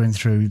Munich through and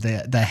through.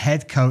 The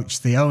head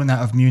coach, the owner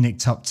of Munich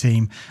top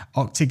team,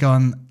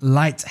 Octagon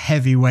light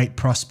heavyweight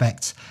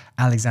prospect,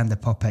 Aleksander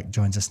Poppeck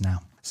joins us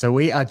now. So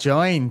we are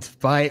joined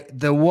by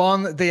the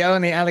one, the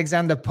only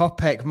Aleksander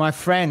Poppeck, my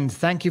friend.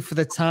 Thank you for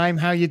the time.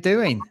 How are you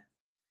doing?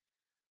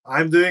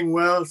 I'm doing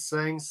well.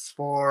 Thanks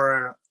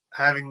for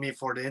having me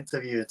for the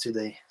interview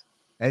today.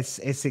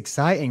 It's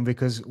exciting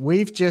because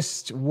we've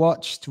just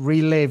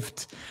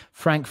relived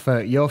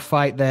Frankfurt, your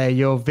fight there,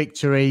 your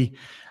victory,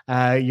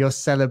 your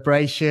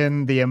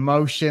celebration, the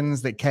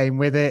emotions that came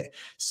with it.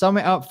 Sum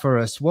it up for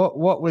us. What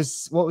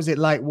was it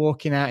like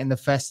walking out in the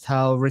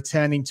Festhall,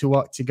 returning to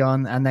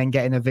Octagon, and then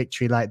getting a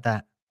victory like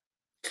that?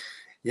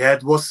 Yeah,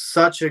 it was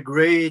such a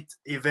great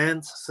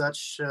event,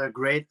 such a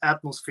great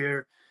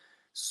atmosphere.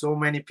 So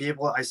many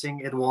people. I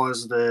think it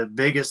was the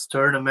biggest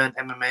tournament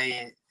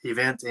MMA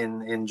event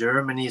in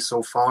Germany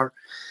so far,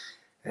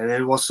 and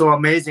it was so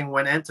amazing.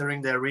 When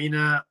entering the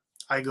arena,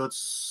 I got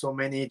so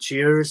many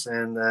cheers,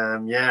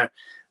 and yeah,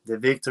 the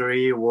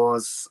victory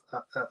was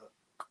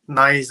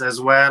nice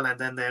as well. And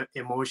then the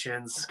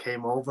emotions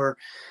came over,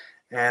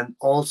 and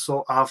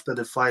also after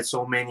the fight,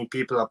 so many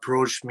people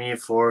approached me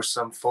for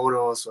some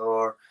photos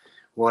or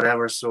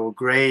whatever. So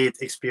great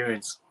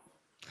experience.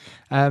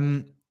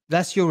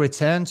 That's your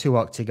return to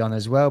Octagon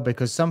as well,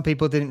 because some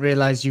people didn't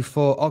realize you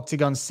fought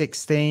Octagon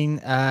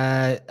 16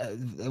 a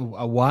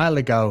while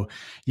ago.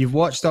 You've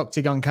watched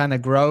Octagon kind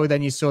of grow,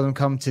 then you saw them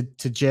come to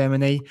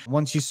Germany.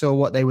 Once you saw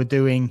what they were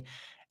doing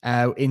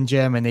in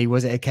Germany,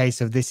 was it a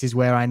case of this is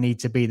where I need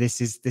to be?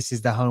 This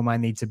is the home I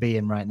need to be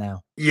in right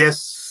now?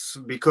 Yes,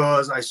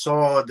 because I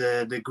saw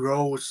the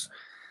growth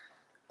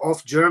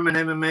of German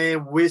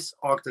MMA with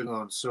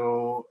Octagon.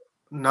 So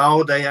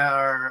now they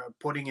are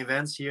putting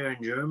events here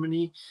in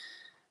Germany.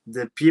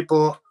 The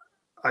people,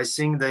 I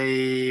think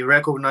they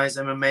recognize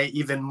MMA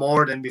even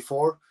more than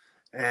before,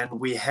 and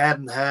we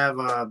hadn't have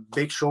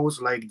big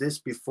shows like this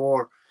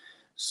before.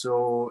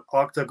 So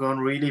Octagon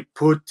really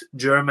put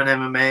German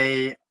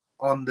MMA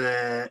on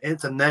the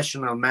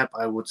international map,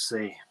 I would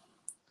say.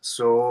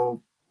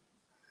 So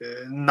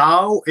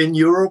now in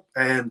Europe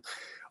and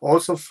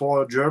also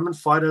for German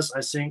fighters,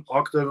 I think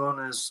Octagon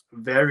is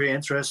very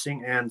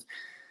interesting and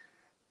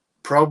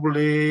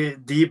probably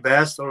the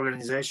best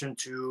organization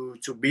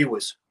to be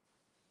with.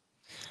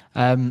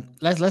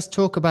 Let's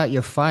talk about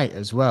your fight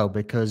as well,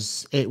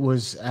 because it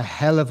was a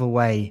hell of a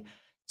way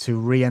to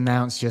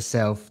re-announce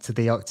yourself to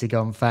the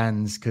Octagon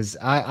fans, because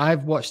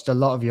I've watched a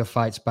lot of your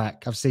fights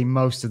back. I've seen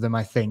most of them,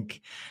 I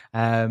think.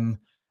 And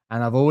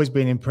I've always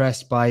been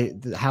impressed by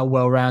how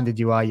well-rounded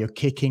you are. Your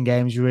kicking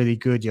game's really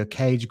good, your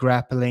cage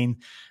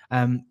grappling.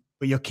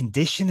 but your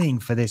conditioning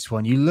for this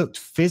one, you looked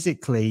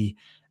physically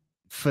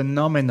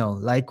phenomenal.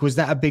 Like, was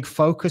that a big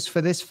focus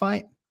for this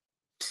fight?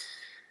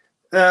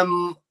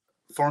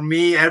 For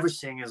me,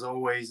 everything is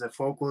always a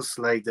focus,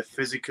 like the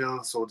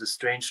physical, so the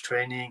strength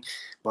training,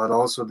 but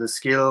also the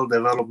skill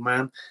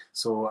development.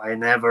 So I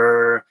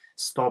never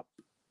stop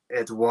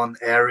at one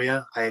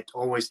area. I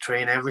always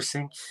train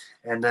everything.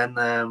 And then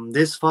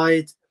this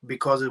fight,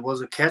 because it was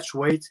a catch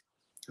weight,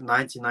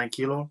 99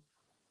 kilo,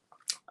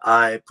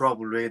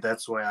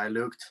 that's why I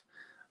looked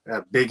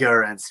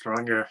bigger and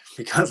stronger,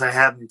 because I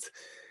hadn't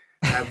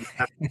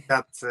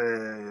cut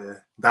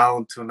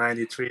down to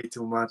 93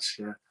 too much.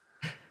 Yeah.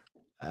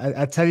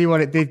 I tell you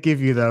what it did give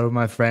you, though,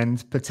 my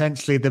friend,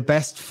 potentially the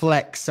best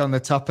flex on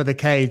the top of the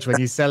cage when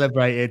you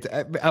celebrated.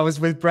 I was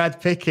with Brad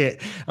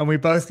Pickett and we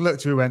both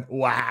looked, we went,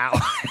 wow.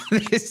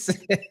 It's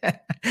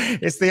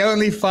the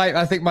only fight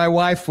I think my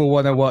wife will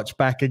want to watch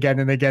back again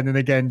and again and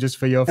again, just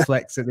for your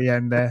flex at the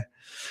end there.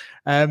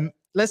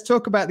 Let's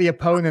talk about the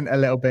opponent a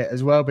little bit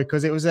as well,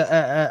 because it was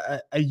a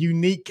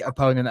unique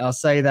opponent. I'll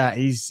say that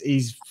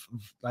he's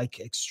like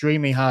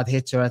extremely hard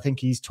hitter. I think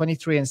he's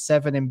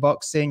 23-7 in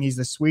boxing. He's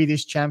the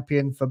Swedish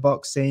champion for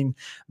boxing,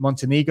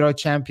 Montenegro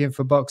champion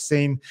for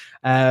boxing.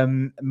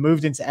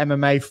 Moved into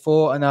MMA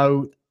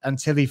 4-0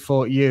 until he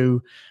fought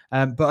you.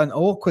 But an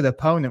awkward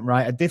opponent,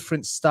 right? A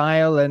different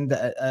style and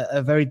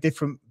a very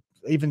different,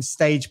 even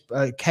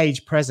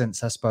cage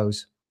presence, I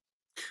suppose.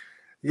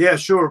 Yeah,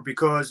 sure,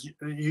 because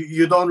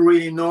you don't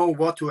really know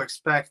what to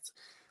expect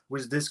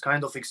with this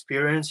kind of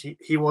experience.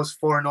 He was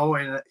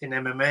 4-0 in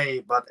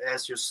MMA, but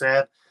as you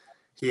said,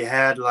 he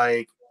had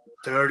like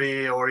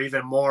 30 or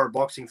even more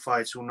boxing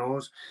fights, who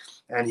knows?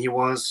 And he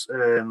was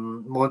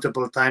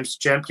multiple times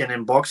champion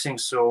in boxing.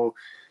 So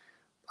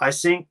I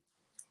think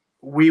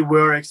we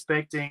were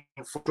expecting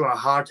for a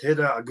hard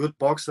hitter, a good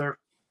boxer,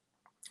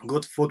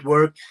 good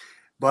footwork,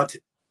 but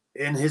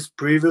in his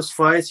previous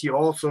fights, he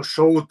also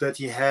showed that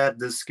he had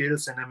the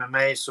skills in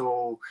MMA.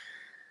 So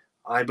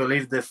I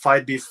believe the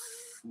fight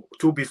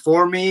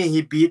before me,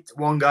 he beat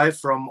one guy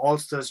from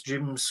Alsta's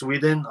gym,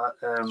 Sweden,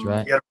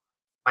 right.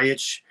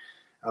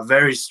 A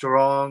very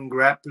strong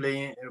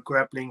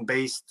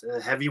grappling-based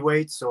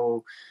heavyweight.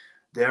 So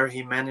there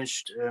he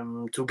managed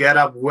to get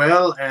up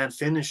well and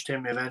finished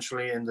him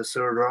eventually in the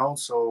third round.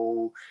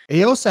 So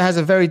he also has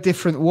a very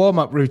different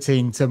warm-up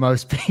routine to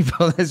most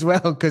people as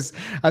well, because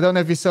I don't know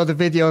if you saw the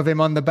video of him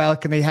on the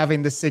balcony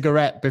having the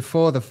cigarette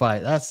before the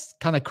fight. That's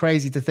kind of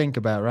crazy to think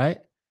about, right?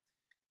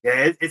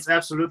 Yeah, it's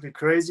absolutely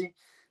crazy.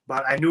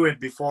 But I knew it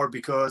before,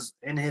 because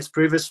in his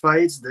previous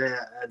fights,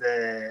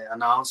 the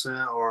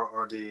announcer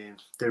or the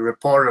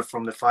reporter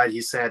from the fight,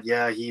 he said,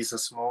 yeah, he's a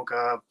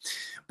smoker.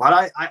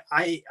 But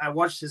I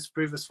watched his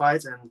previous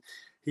fights, and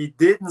he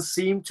didn't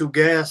seem to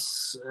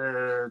guess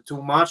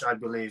too much, I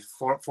believe,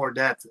 for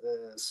that.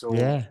 So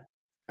yeah,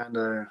 kind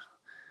of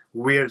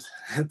weird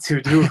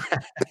to do.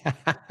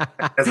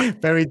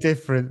 Very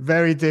different,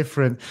 very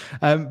different.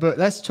 But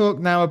let's talk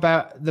now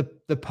about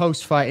the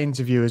post-fight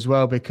interview as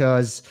well,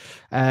 because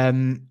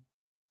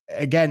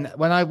again,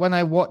 when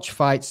I watch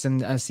fights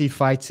and see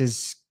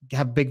fighters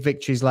have big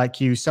victories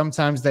like you,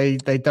 sometimes they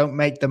don't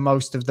make the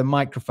most of the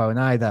microphone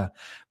either.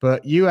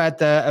 But you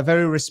had a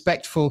very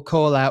respectful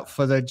call out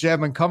for the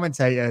German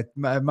commentator,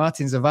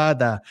 Martin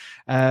Zawada,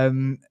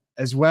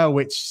 as well,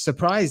 which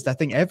surprised, I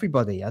think,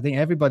 everybody. I think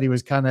everybody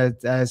was kind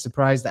of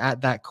surprised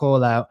at that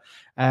call out.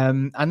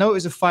 I know it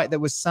was a fight that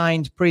was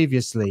signed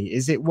previously.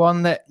 Is it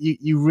one that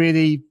you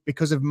really,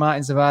 because of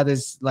Martin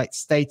Zawada's like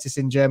status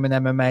in German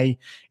MMA,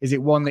 is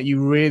it one that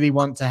you really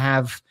want to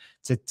have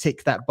to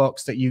tick that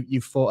box that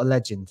you fought a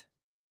legend?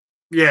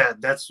 Yeah,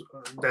 that's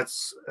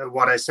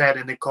what I said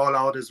in the call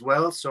out as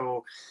well.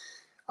 So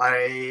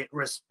I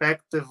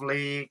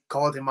respectively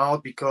called him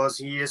out because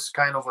he is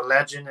kind of a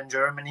legend in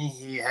Germany.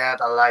 He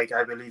had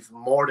I believe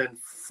more than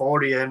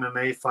 40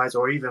 MMA fights,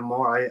 or even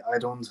more. I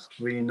don't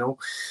really know.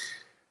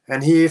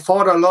 And he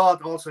fought a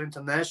lot also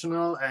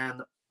international,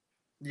 and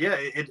yeah,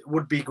 it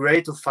would be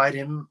great to fight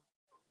him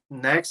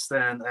next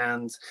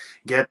and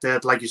get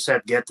that, like you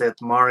said, get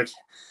that mark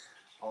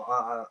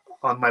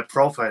on my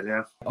profile.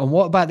 Yeah. And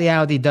what about the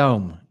Audi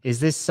Dome? Is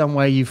this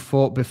somewhere you've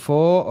fought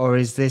before, or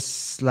is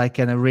this like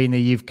an arena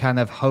you've kind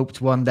of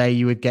hoped one day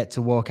you would get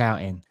to walk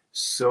out in?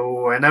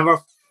 So I never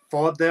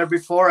fought there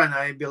before, and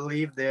I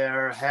believe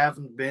there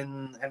haven't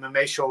been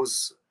MMA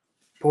shows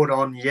put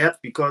on yet,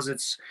 because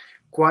it's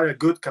quite a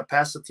good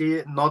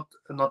capacity, not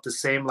the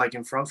same like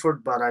in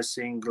Frankfurt, but I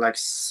think like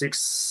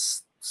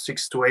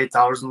 6,000 to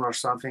 8,000 or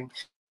something.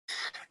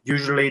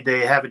 Usually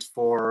they have it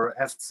for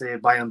FC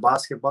Bayern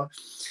basketball.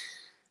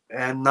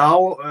 And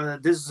now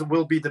this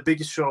will be the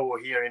biggest show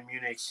here in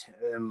Munich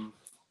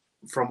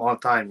from all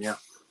time, yeah.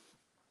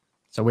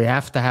 So we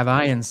have to have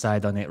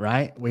Ironside on it,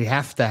 right? We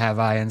have to have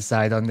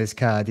Ironside on this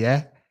card,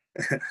 yeah?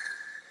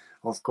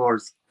 Of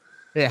course.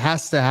 It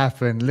has to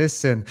happen.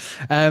 Listen,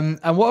 and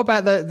what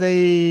about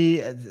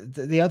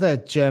the other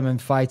German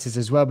fighters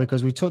as well?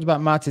 Because we talked about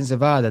Martin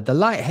Zawada. The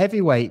light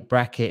heavyweight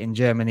bracket in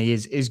Germany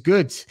is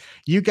good.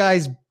 You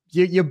guys,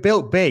 you're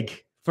built big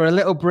for a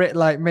little Brit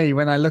like me,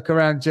 when I look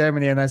around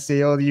Germany and I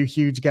see all you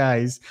huge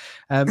guys,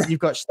 you've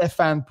got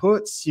Stefan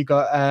Putz, you've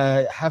got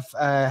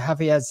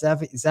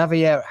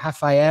Xavier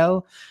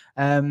Rafael.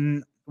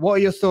 What are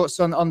your thoughts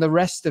on the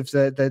rest of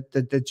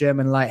the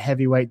German light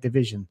heavyweight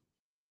division?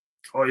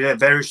 Oh yeah,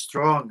 very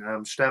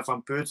strong.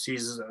 Stefan Putz,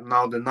 he's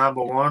now the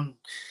 #1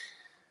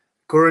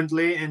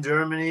 currently in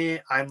Germany.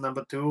 I'm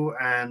 #2,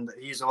 and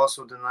he's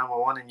also the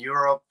 #1 in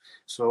Europe.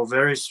 So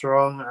very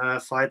strong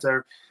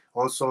fighter.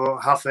 Also,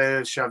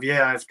 Rafael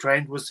Xavier, I've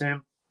trained with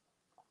him.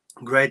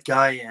 Great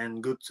guy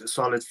and good,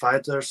 solid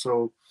fighter.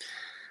 So,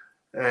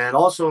 and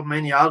also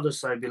many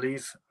others, I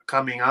believe,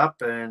 coming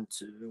up. And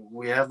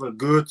we have a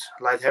good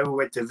light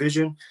heavyweight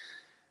division.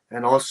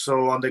 And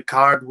also on the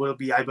card will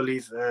be, I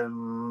believe,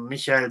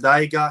 Michael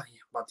Daiga,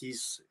 but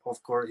he's,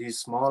 of course, he's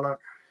smaller.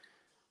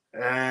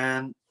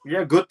 And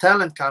yeah, good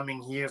talent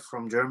coming here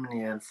from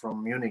Germany and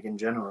from Munich in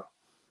general.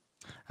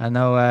 I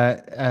know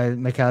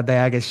Michael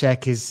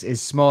Daiga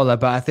is smaller,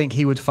 but I think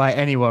he would fight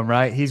anyone,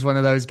 right? He's one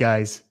of those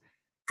guys.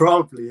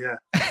 Probably, yeah.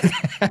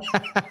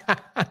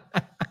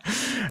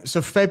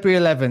 So February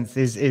 11th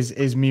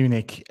is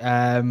Munich.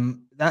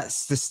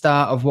 That's the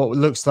start of what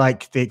looks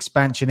like the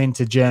expansion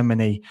into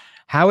Germany.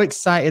 How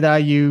excited are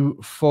you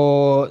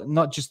for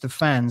not just the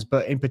fans,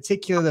 but in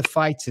particular the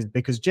fighters?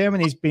 Because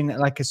Germany's been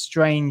like a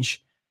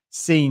strange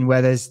scene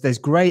where there's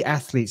great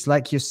athletes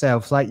like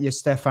yourself, like your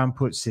Stefan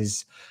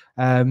Putzes,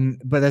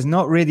 but there's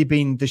not really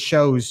been the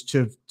shows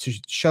to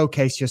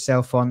showcase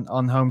yourself on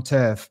home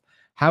turf.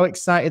 How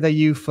excited are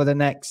you for the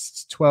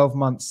next 12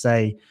 months,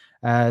 say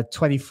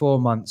 24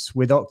 months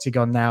with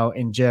OKTAGON now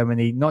in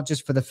Germany, not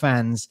just for the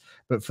fans,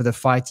 but for the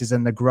fighters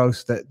and the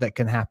growth that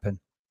can happen?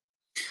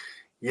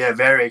 Yeah,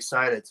 very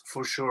excited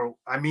for sure.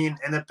 I mean,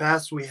 in the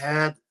past we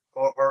had,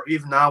 or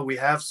even now we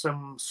have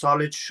some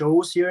solid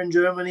shows here in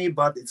Germany,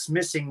 but it's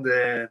missing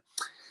the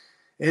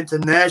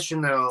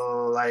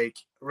international like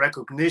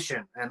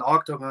recognition. And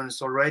OKTAGON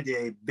is already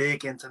a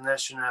big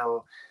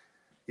international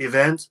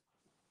event.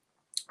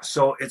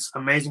 So it's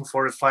amazing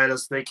for the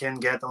fighters. They can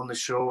get on the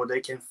show,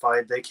 they can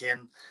fight, they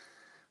can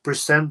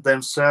present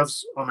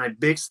themselves on a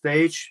big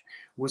stage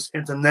with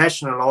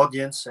international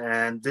audience,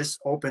 and this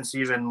opens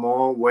even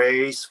more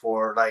ways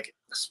for like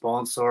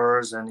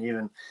sponsors and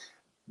even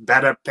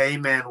better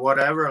payment,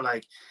 whatever,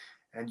 like,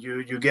 and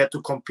you get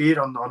to compete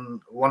on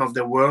one of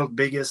the world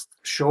biggest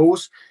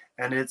shows,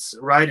 and it's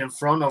right in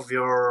front of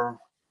your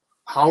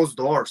house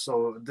door.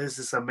 So this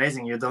is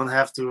amazing. You don't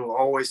have to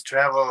always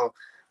travel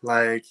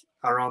like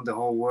around the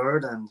whole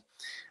world, and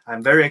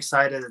I'm very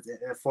excited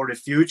for the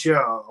future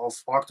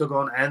of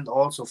OKTAGON and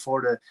also for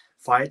the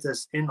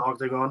fighters in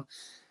OKTAGON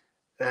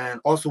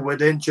and also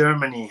within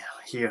Germany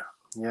here.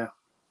 Yeah.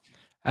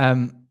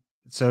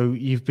 So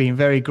you've been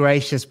very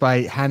gracious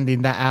by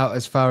handing that out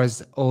as far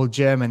as all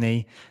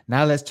Germany.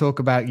 Now let's talk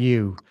about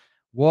you.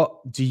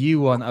 What do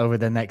you want over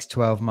the next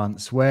 12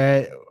 months?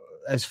 Where,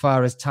 as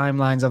far as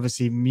timelines,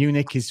 obviously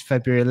Munich is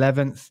February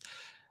 11th.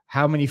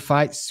 How many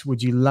fights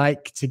would you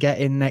like to get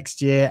in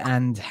next year?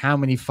 And how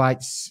many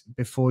fights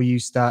before you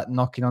start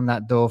knocking on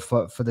that door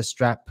for the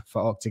strap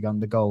for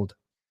OKTAGON, the gold?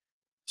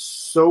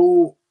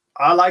 So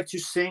I like to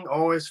sing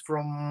always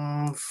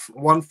from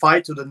one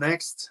fight to the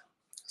next.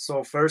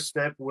 So first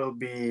step will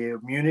be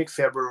Munich,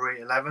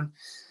 February 11th.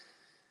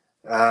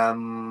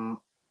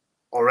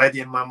 Already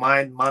in my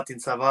mind, Martin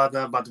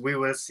Savada, but we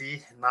will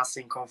see.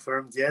 Nothing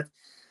confirmed yet.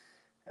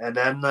 And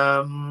then,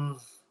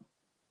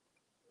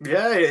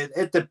 yeah,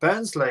 it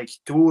depends, like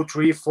 2,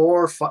 3,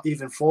 4,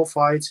 even 4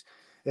 fights.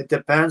 It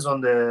depends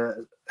on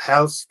the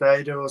health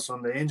status,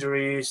 on the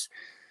injuries.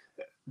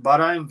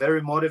 But I'm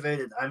very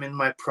motivated. I'm in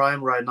my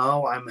prime right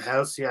now. I'm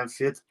healthy, I'm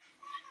fit.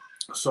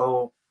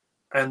 So,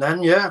 and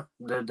then, yeah,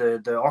 the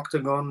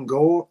OKTAGON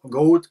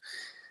gold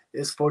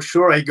is for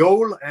sure a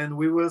goal, and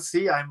we will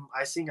see. I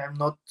think I'm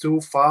not too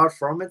far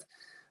from it,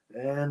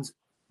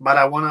 but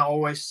I want to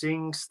always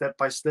sing step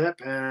by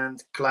step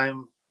and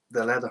climb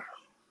the ladder.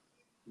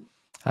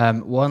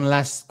 One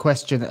last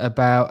question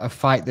about a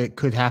fight that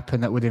could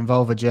happen that would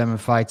involve a German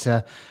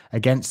fighter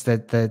against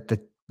the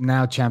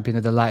now champion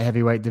of the light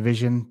heavyweight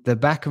division. The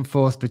back and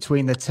forth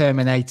between the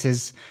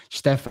Terminators,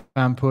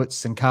 Stefan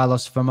Putz and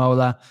Carlos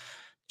Famola.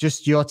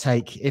 Just your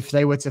take, if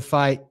they were to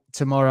fight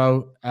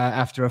tomorrow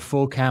after a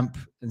full camp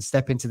and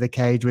step into the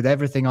cage with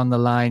everything on the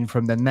line,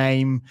 from the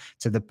name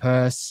to the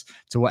purse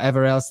to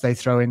whatever else they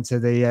throw into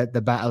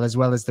the battle, as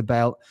well as the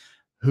belt,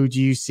 who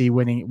do you see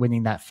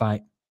winning that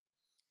fight?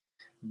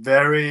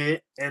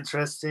 Very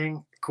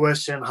interesting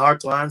question, hard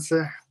to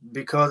answer,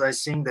 because I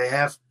think they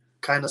have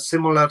kind of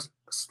similar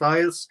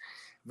styles,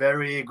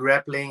 very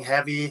grappling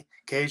heavy,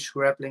 cage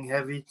grappling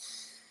heavy.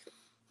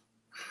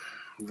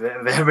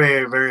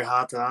 Very, very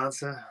hard to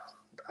answer.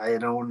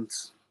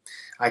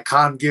 I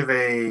can't give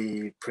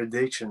a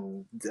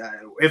prediction.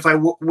 If I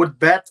would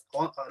bet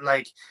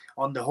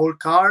on the whole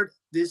card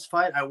this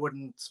fight, I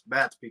wouldn't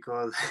bet,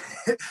 because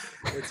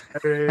it's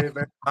very,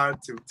 very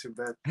hard to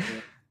bet.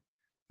 Yeah.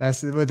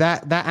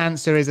 That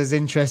answer is as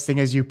interesting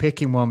as you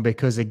picking one,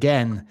 because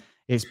again,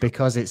 it's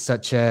because it's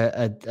such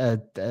a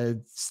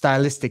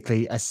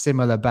stylistically a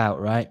similar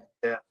bout, right?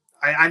 Yeah,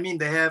 I mean,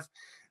 they have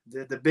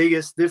the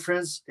biggest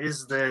difference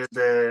is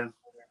the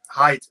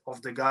height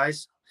of the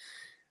guys,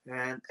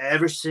 and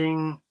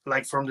everything,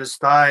 like from the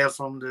style,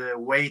 from the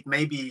weight.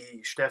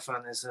 Maybe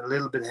Stefan is a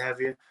little bit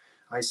heavier,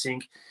 I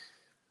think,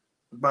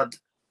 but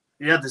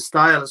yeah, the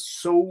style is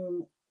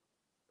so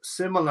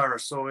similar,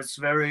 so it's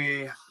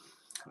very,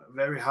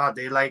 very hard.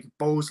 They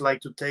both like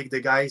to take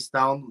the guys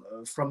down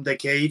from the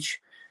cage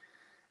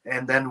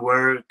and then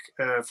work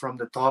from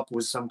the top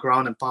with some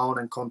ground and pound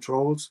and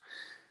controls.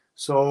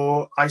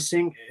 So I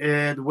think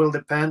it will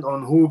depend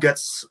on who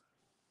gets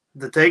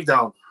the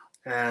takedown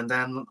and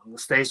then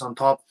stays on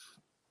top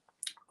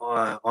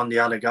on the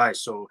other guy.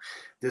 So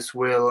this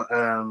will,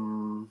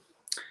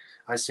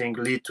 I think,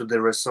 lead to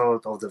the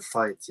result of the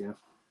fight. Yeah,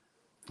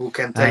 who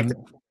can take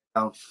them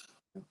down.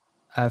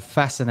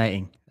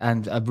 Fascinating,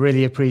 and I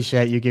really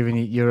appreciate you giving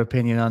your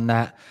opinion on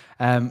that.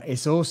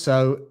 It's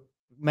also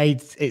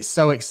made it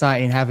so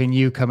exciting having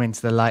you come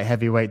into the light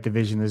heavyweight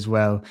division as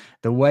well.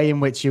 The way in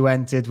which you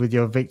entered with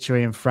your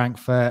victory in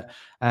Frankfurt,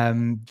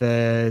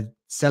 the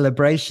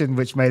celebration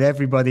which made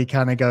everybody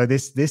kind of go,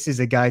 this is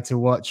a guy to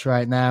watch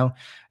right now.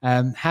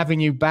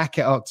 Having you back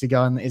at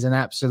Octagon is an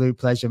absolute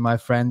pleasure, my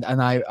friend,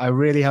 and I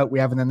really hope we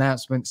have an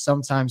announcement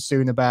sometime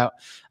soon about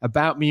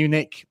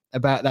Munich,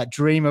 about that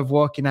dream of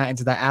walking out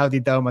into that Audi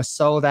Dome. A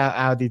sold out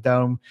Audi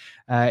Dome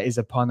is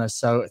upon us.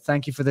 So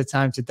thank you for the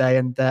time today,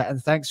 and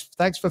thanks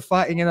for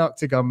fighting in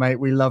Octagon, mate.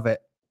 We love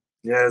it.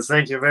 Yeah,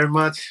 thank you very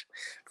much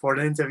for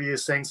the interview.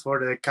 Thanks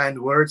for the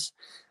kind words,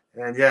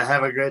 and yeah,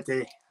 have a great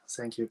day.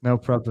 Thank you. No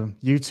problem.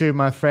 You too,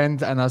 my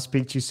friend, and I'll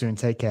speak to you soon.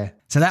 Take care.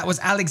 So that was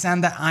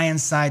Aleksander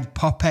Ironside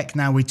Poppeck.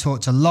 Now, we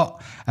talked a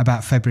lot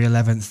about February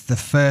 11th, the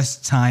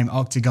first time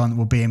Octagon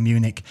will be in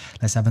Munich.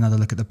 Let's have another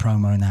look at the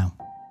promo now.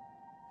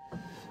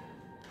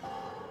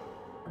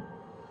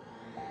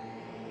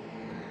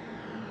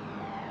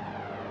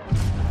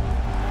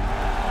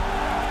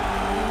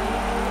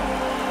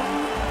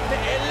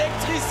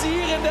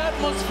 Elektrisierende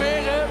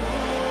Atmosphäre,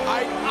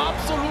 ein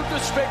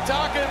absolutes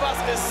Spektakel, was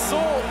es so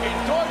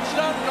in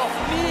Deutschland noch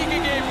nie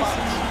gegeben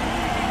hat.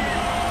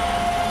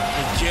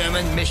 The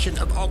German mission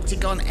of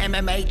Octagon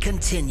MMA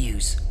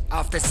continues.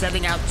 After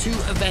selling out 2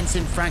 events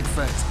in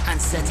Frankfurt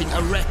and setting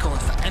a record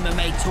for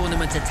MMA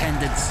tournament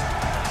attendance,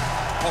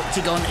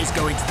 Octagon is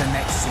going to the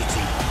next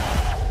city,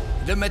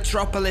 the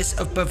metropolis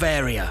of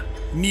Bavaria,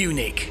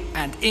 Munich,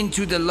 and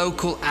into the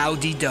local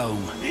Audi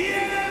Dome.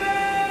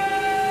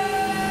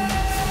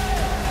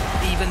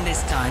 Even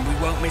this time, we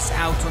won't miss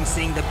out on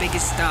seeing the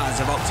biggest stars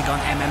of Octagon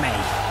MMA.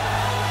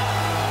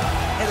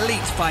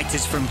 Elite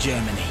fighters from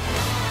Germany.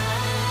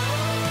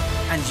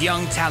 And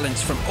young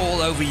talents from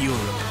all over Europe.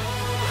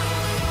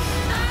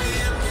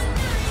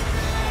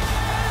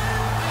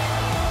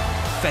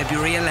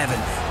 February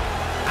 11th,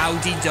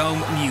 Audi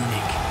Dome,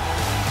 Munich.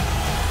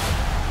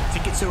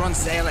 Tickets are on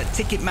sale at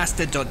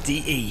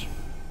ticketmaster.de.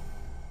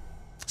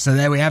 So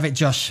there we have it,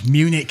 Josh.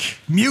 Munich,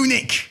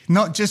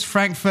 not just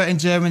Frankfurt in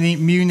Germany,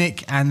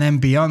 Munich, and then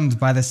beyond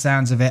by the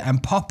sounds of it.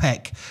 And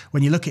Poppeck,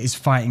 when you look at his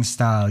fighting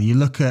style, you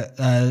look at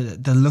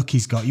the look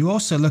he's got, you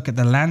also look at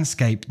the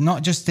landscape,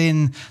 not just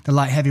in the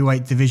light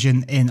heavyweight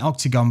division in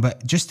Octagon,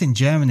 but just in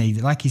Germany.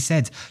 Like he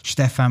said,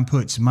 Stefan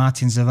Putz,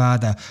 Martin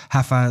Zavada,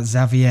 Rafa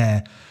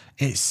Xavier.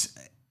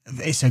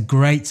 It's a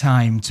great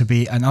time to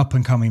be an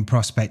up-and-coming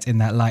prospect in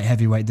that light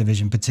heavyweight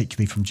division,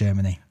 particularly from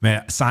Germany.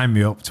 Mate, sign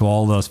me up to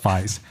all those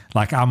fights.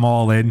 Like, I'm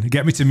all in.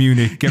 Get me to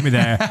Munich. Get me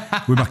there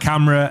with my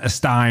camera, a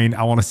Stein.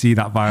 I want to see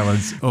that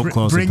violence up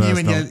close and personal. Bring you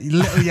in your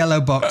little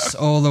yellow box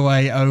all the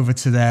way over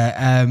to there.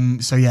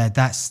 So yeah,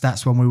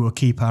 that's one we will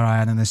keep our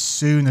eye on. And as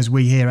soon as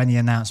we hear any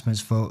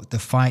announcements for the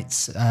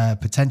fights,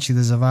 potentially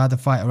the Zavada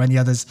fight or any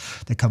others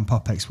that come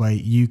Poppeck's way,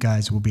 you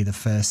guys will be the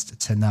first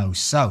to know.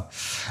 So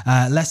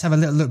let's have a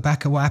little look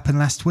back at what happened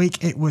last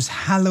week. It was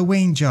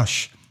Halloween,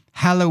 Josh.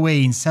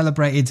 Halloween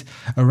celebrated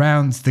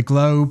around the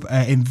globe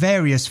in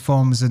various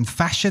forms and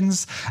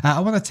fashions. I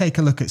want to take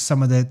a look at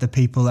some of the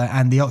people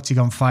and the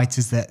Octagon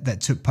fighters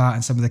that took part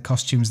in some of the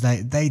costumes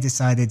they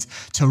decided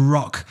to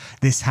rock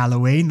this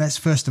Halloween. Let's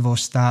first of all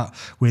start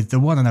with the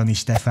one and only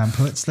Stefan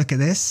Putz. Look at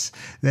this.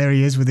 There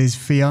he is with his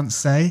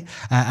fiancée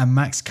and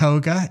Max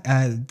Koga.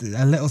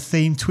 A little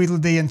theme,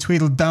 Tweedledee and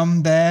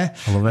Tweedledum there.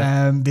 I love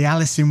it. The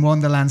Alice in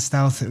Wonderland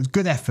style.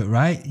 Good effort,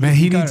 right? Man,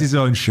 he needs his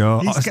own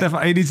show.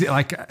 Stefan, he needs it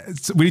like...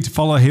 We need to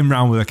follow him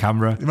around with a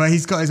camera. Well,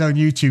 he's got his own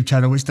YouTube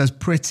channel, which does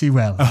pretty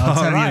well. I'll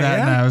tell you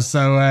that now.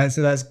 So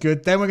that's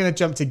good. Then we're going to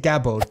jump to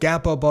Gabor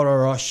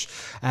Bororos.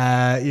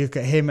 You look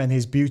at him and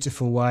his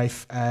beautiful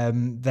wife.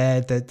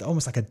 They're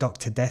almost like a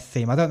Dr. Death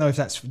theme. I don't know if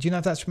that's... Do you know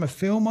if that's from a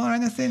film or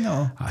anything?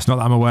 Or? It's not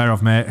that I'm aware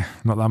of, mate.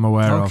 Not that I'm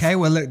aware of. Okay,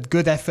 well, look,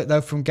 good effort,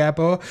 though, from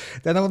Gabor.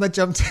 Then I want to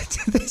jump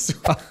to this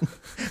one.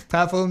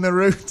 Pavel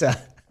Neruda.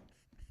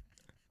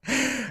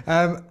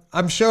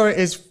 I'm sure it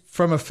is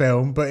from a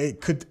film, but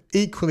it could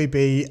equally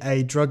be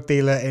a drug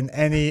dealer in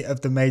any of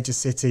the major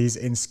cities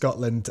in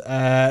Scotland.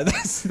 It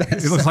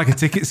looks like a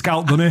ticket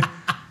scalp, doesn't it?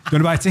 Do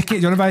you want to buy a ticket? Do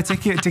you want to buy a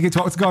ticket? Ticket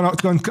to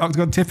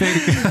Octagon tipping?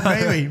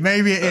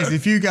 Maybe it is.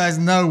 If you guys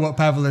know what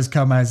Pavel has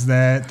come as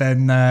there,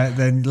 then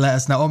let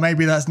us know. Or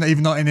maybe that's not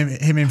even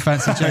him in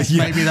fancy dress.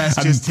 Maybe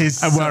that's just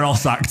his. And we're all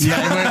sacked.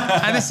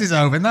 Yeah, and this is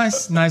over.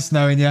 Nice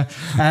knowing you.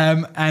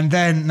 And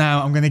then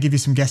now I'm going to give you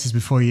some guesses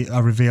before I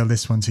reveal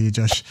this one to you,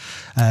 Josh.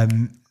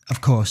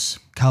 Of course,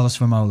 Carlos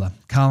Vermola.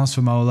 Carlos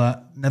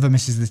Vermola never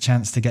misses the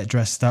chance to get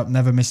dressed up,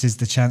 never misses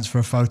the chance for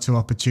a photo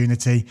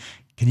opportunity.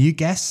 Can you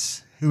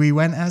guess who he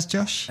went as,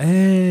 Josh?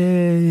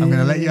 Hey. I'm going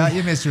to let you out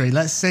your misery.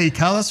 Let's see.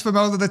 Carlos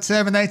Vermola, the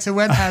Terminator,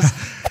 went as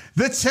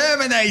the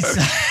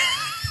Terminator.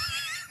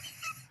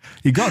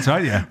 You got it,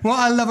 right? Yeah. What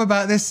I love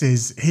about this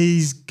is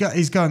he's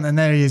gone, and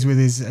there he is with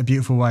his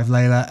beautiful wife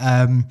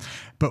Layla.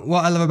 But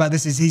what I love about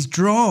this is he's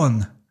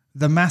drawn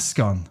the mask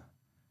on.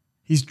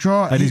 He's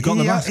drawn, and he's got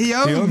the mask. He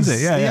owns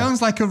it. Yeah, he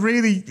owns like a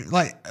really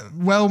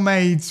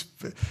well-made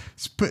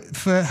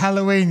for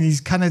Halloween. He's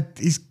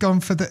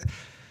gone for the.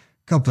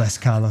 God bless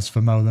Carlos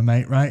Vermola,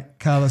 mate, right?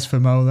 Carlos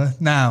Vermola.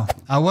 Now,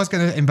 I was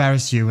going to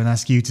embarrass you and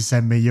ask you to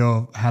send me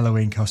your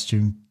Halloween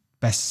costume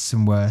bests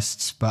and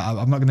worsts, but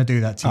I'm not going to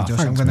do that to you, Josh.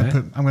 Thanks, I'm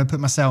going to put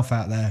myself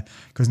out there,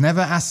 because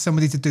never ask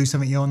somebody to do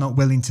something you're not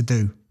willing to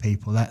do,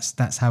 people.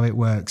 That's how it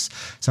works.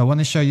 So I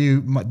want to show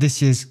you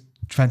this year's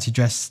fancy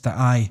dress that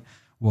I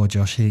wore,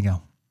 Josh. Here you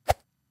go.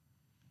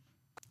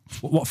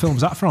 What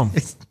film's that from?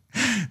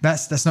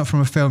 That's not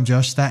from a film,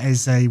 Josh. That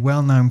is a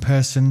well-known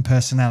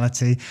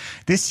personality.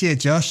 This year,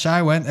 Josh,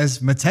 I went as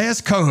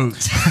Mateusz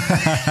Kohut.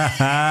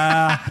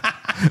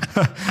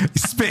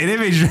 Spitting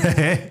image,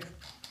 right?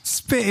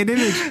 Spitting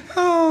image.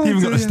 Oh, you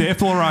even got the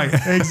staple right.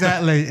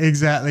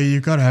 Exactly.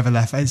 You've got to have a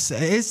laugh.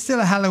 It's still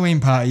a Halloween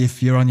party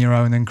if you're on your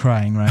own and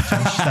crying, right,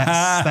 Josh?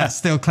 That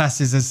still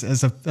classes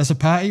as a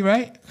party,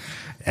 right?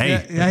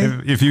 Hey,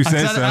 yeah. If you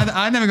say so.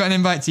 I never got an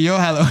invite to your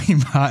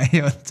Halloween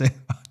party or two.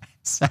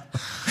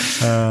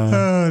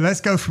 So,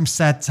 let's go from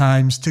sad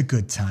times to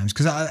good times,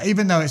 because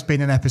even though it's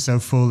been an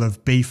episode full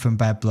of beef and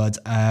bad blood,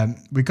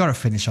 we've got to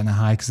finish on a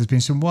high, because there's been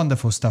some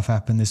wonderful stuff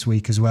happen this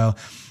week as well.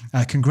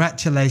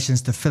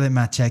 Congratulations to Filip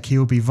Maciek. He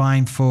will be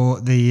vying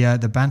for the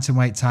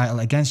bantamweight title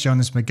against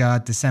Jonas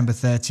Magard December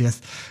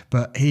 30th,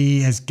 but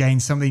he has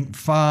gained something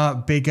far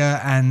bigger,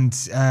 and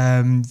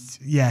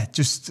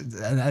just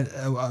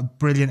a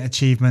brilliant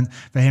achievement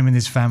for him and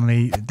his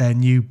family. Their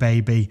new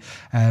baby,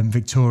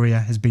 Victoria,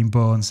 has been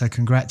born, so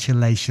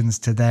congratulations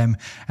to them.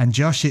 And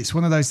Josh, it's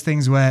one of those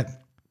things where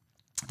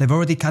they've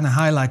already kind of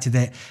highlighted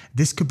it.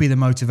 This could be the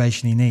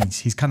motivation he needs.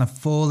 He's kind of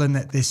fallen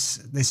at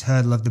this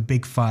hurdle of the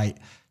big fight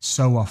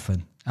so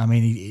often. I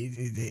mean,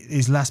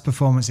 his last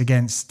performance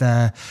against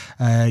Jonas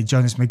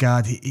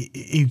Magard,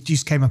 he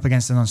just came up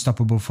against an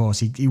unstoppable force.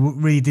 He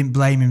really didn't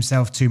blame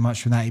himself too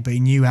much for that, but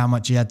he knew how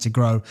much he had to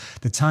grow.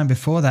 The time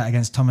before that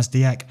against Thomas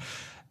Diak,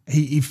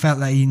 he felt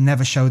like he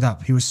never showed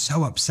up. He was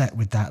so upset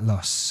with that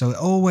loss. So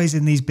always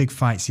in these big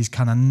fights, he's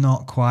kind of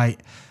not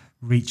quite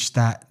reached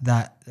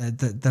the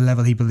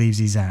level he believes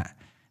he's at.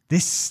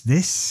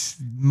 This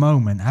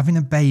moment, having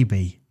a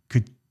baby,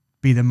 could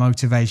be the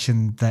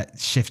motivation that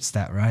shifts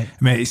that, right?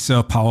 Mate, it's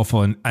so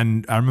powerful.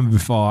 And I remember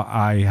before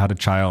I had a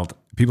child,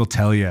 people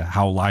tell you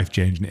how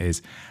life-changing it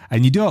is,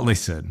 and you don't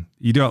listen.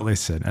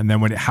 And then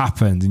when it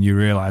happens and you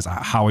realize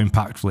how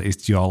impactful it is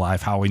to your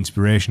life, how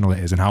inspirational it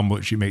is, and how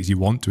much it makes you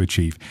want to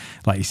achieve.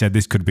 Like you said,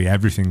 this could be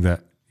everything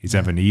that he's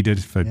ever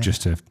needed for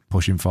just to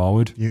push him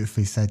forward.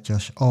 Beautifully said,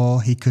 Josh.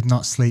 Or he could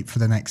not sleep for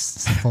the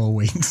next 4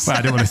 weeks. Well,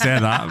 I didn't want to say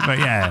that, but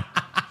yeah.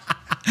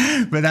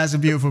 But that's a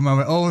beautiful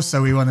moment.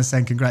 Also, we want to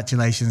send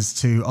congratulations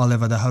to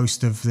Oliver, the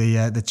host of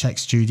the Czech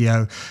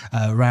studio,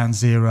 Round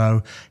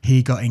Zero.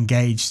 He got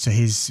engaged to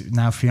his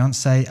now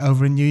fiance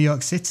over in New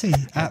York City.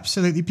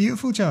 Absolutely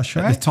beautiful, Josh,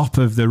 right? At the top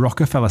of the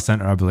Rockefeller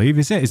Center, I believe.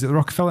 Is it the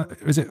Rockefeller?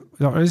 Is it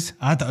what it is?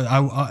 I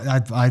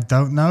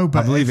don't know, but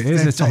I believe it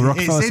is. The top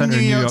Rockefeller Center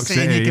in New York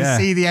City. And you can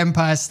see the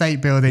Empire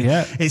State Building.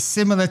 Yeah. It's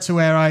similar to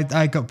where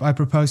I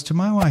proposed to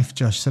my wife,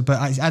 Josh. So, but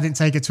I didn't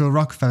take her to a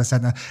Rockefeller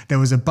Center. There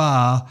was a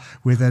bar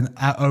with an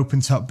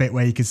open top bit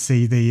where you could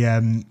see the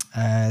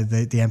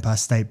Empire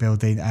State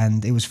Building,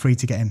 and it was free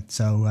to get in.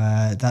 So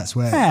that's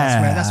where it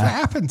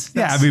happened.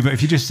 I mean, but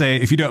if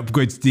you don't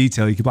go into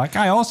detail, you could be like,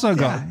 I also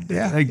got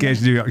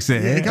engaged in New York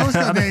City. Yeah, also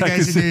got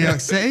engaged in New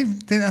York City.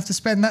 Didn't have to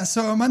spend that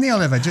sort of money,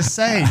 Oliver. Just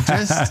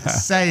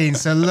saying.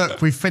 So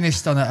look, we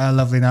finished on a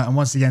lovely note, and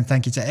once again,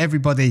 thank you to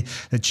everybody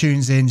that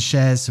tunes in,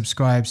 shares,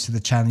 subscribes to the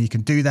channel. You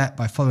can do that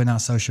by following our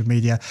social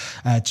media.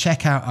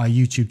 Check out our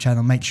YouTube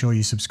channel. Make sure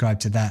you subscribe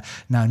to that.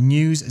 Now,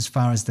 news as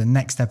far as the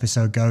next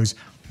episode goes.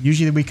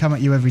 Usually we come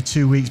at you every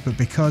 2 weeks, but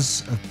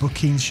because of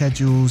booking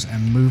schedules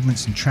and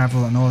movements and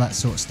travel and all that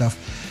sort of stuff,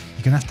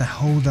 you're going to have to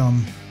hold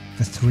on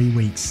for 3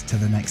 weeks to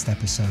the next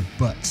episode.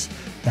 But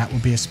that will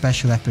be a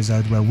special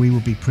episode where we will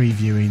be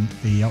previewing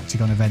the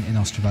Octagon event in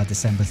Ostrava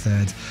December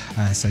 3rd.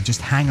 So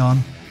just hang on,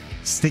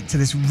 stick to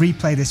this,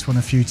 replay this one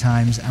a few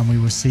times, and we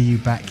will see you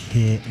back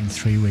here in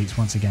 3 weeks.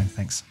 Once again,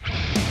 thanks.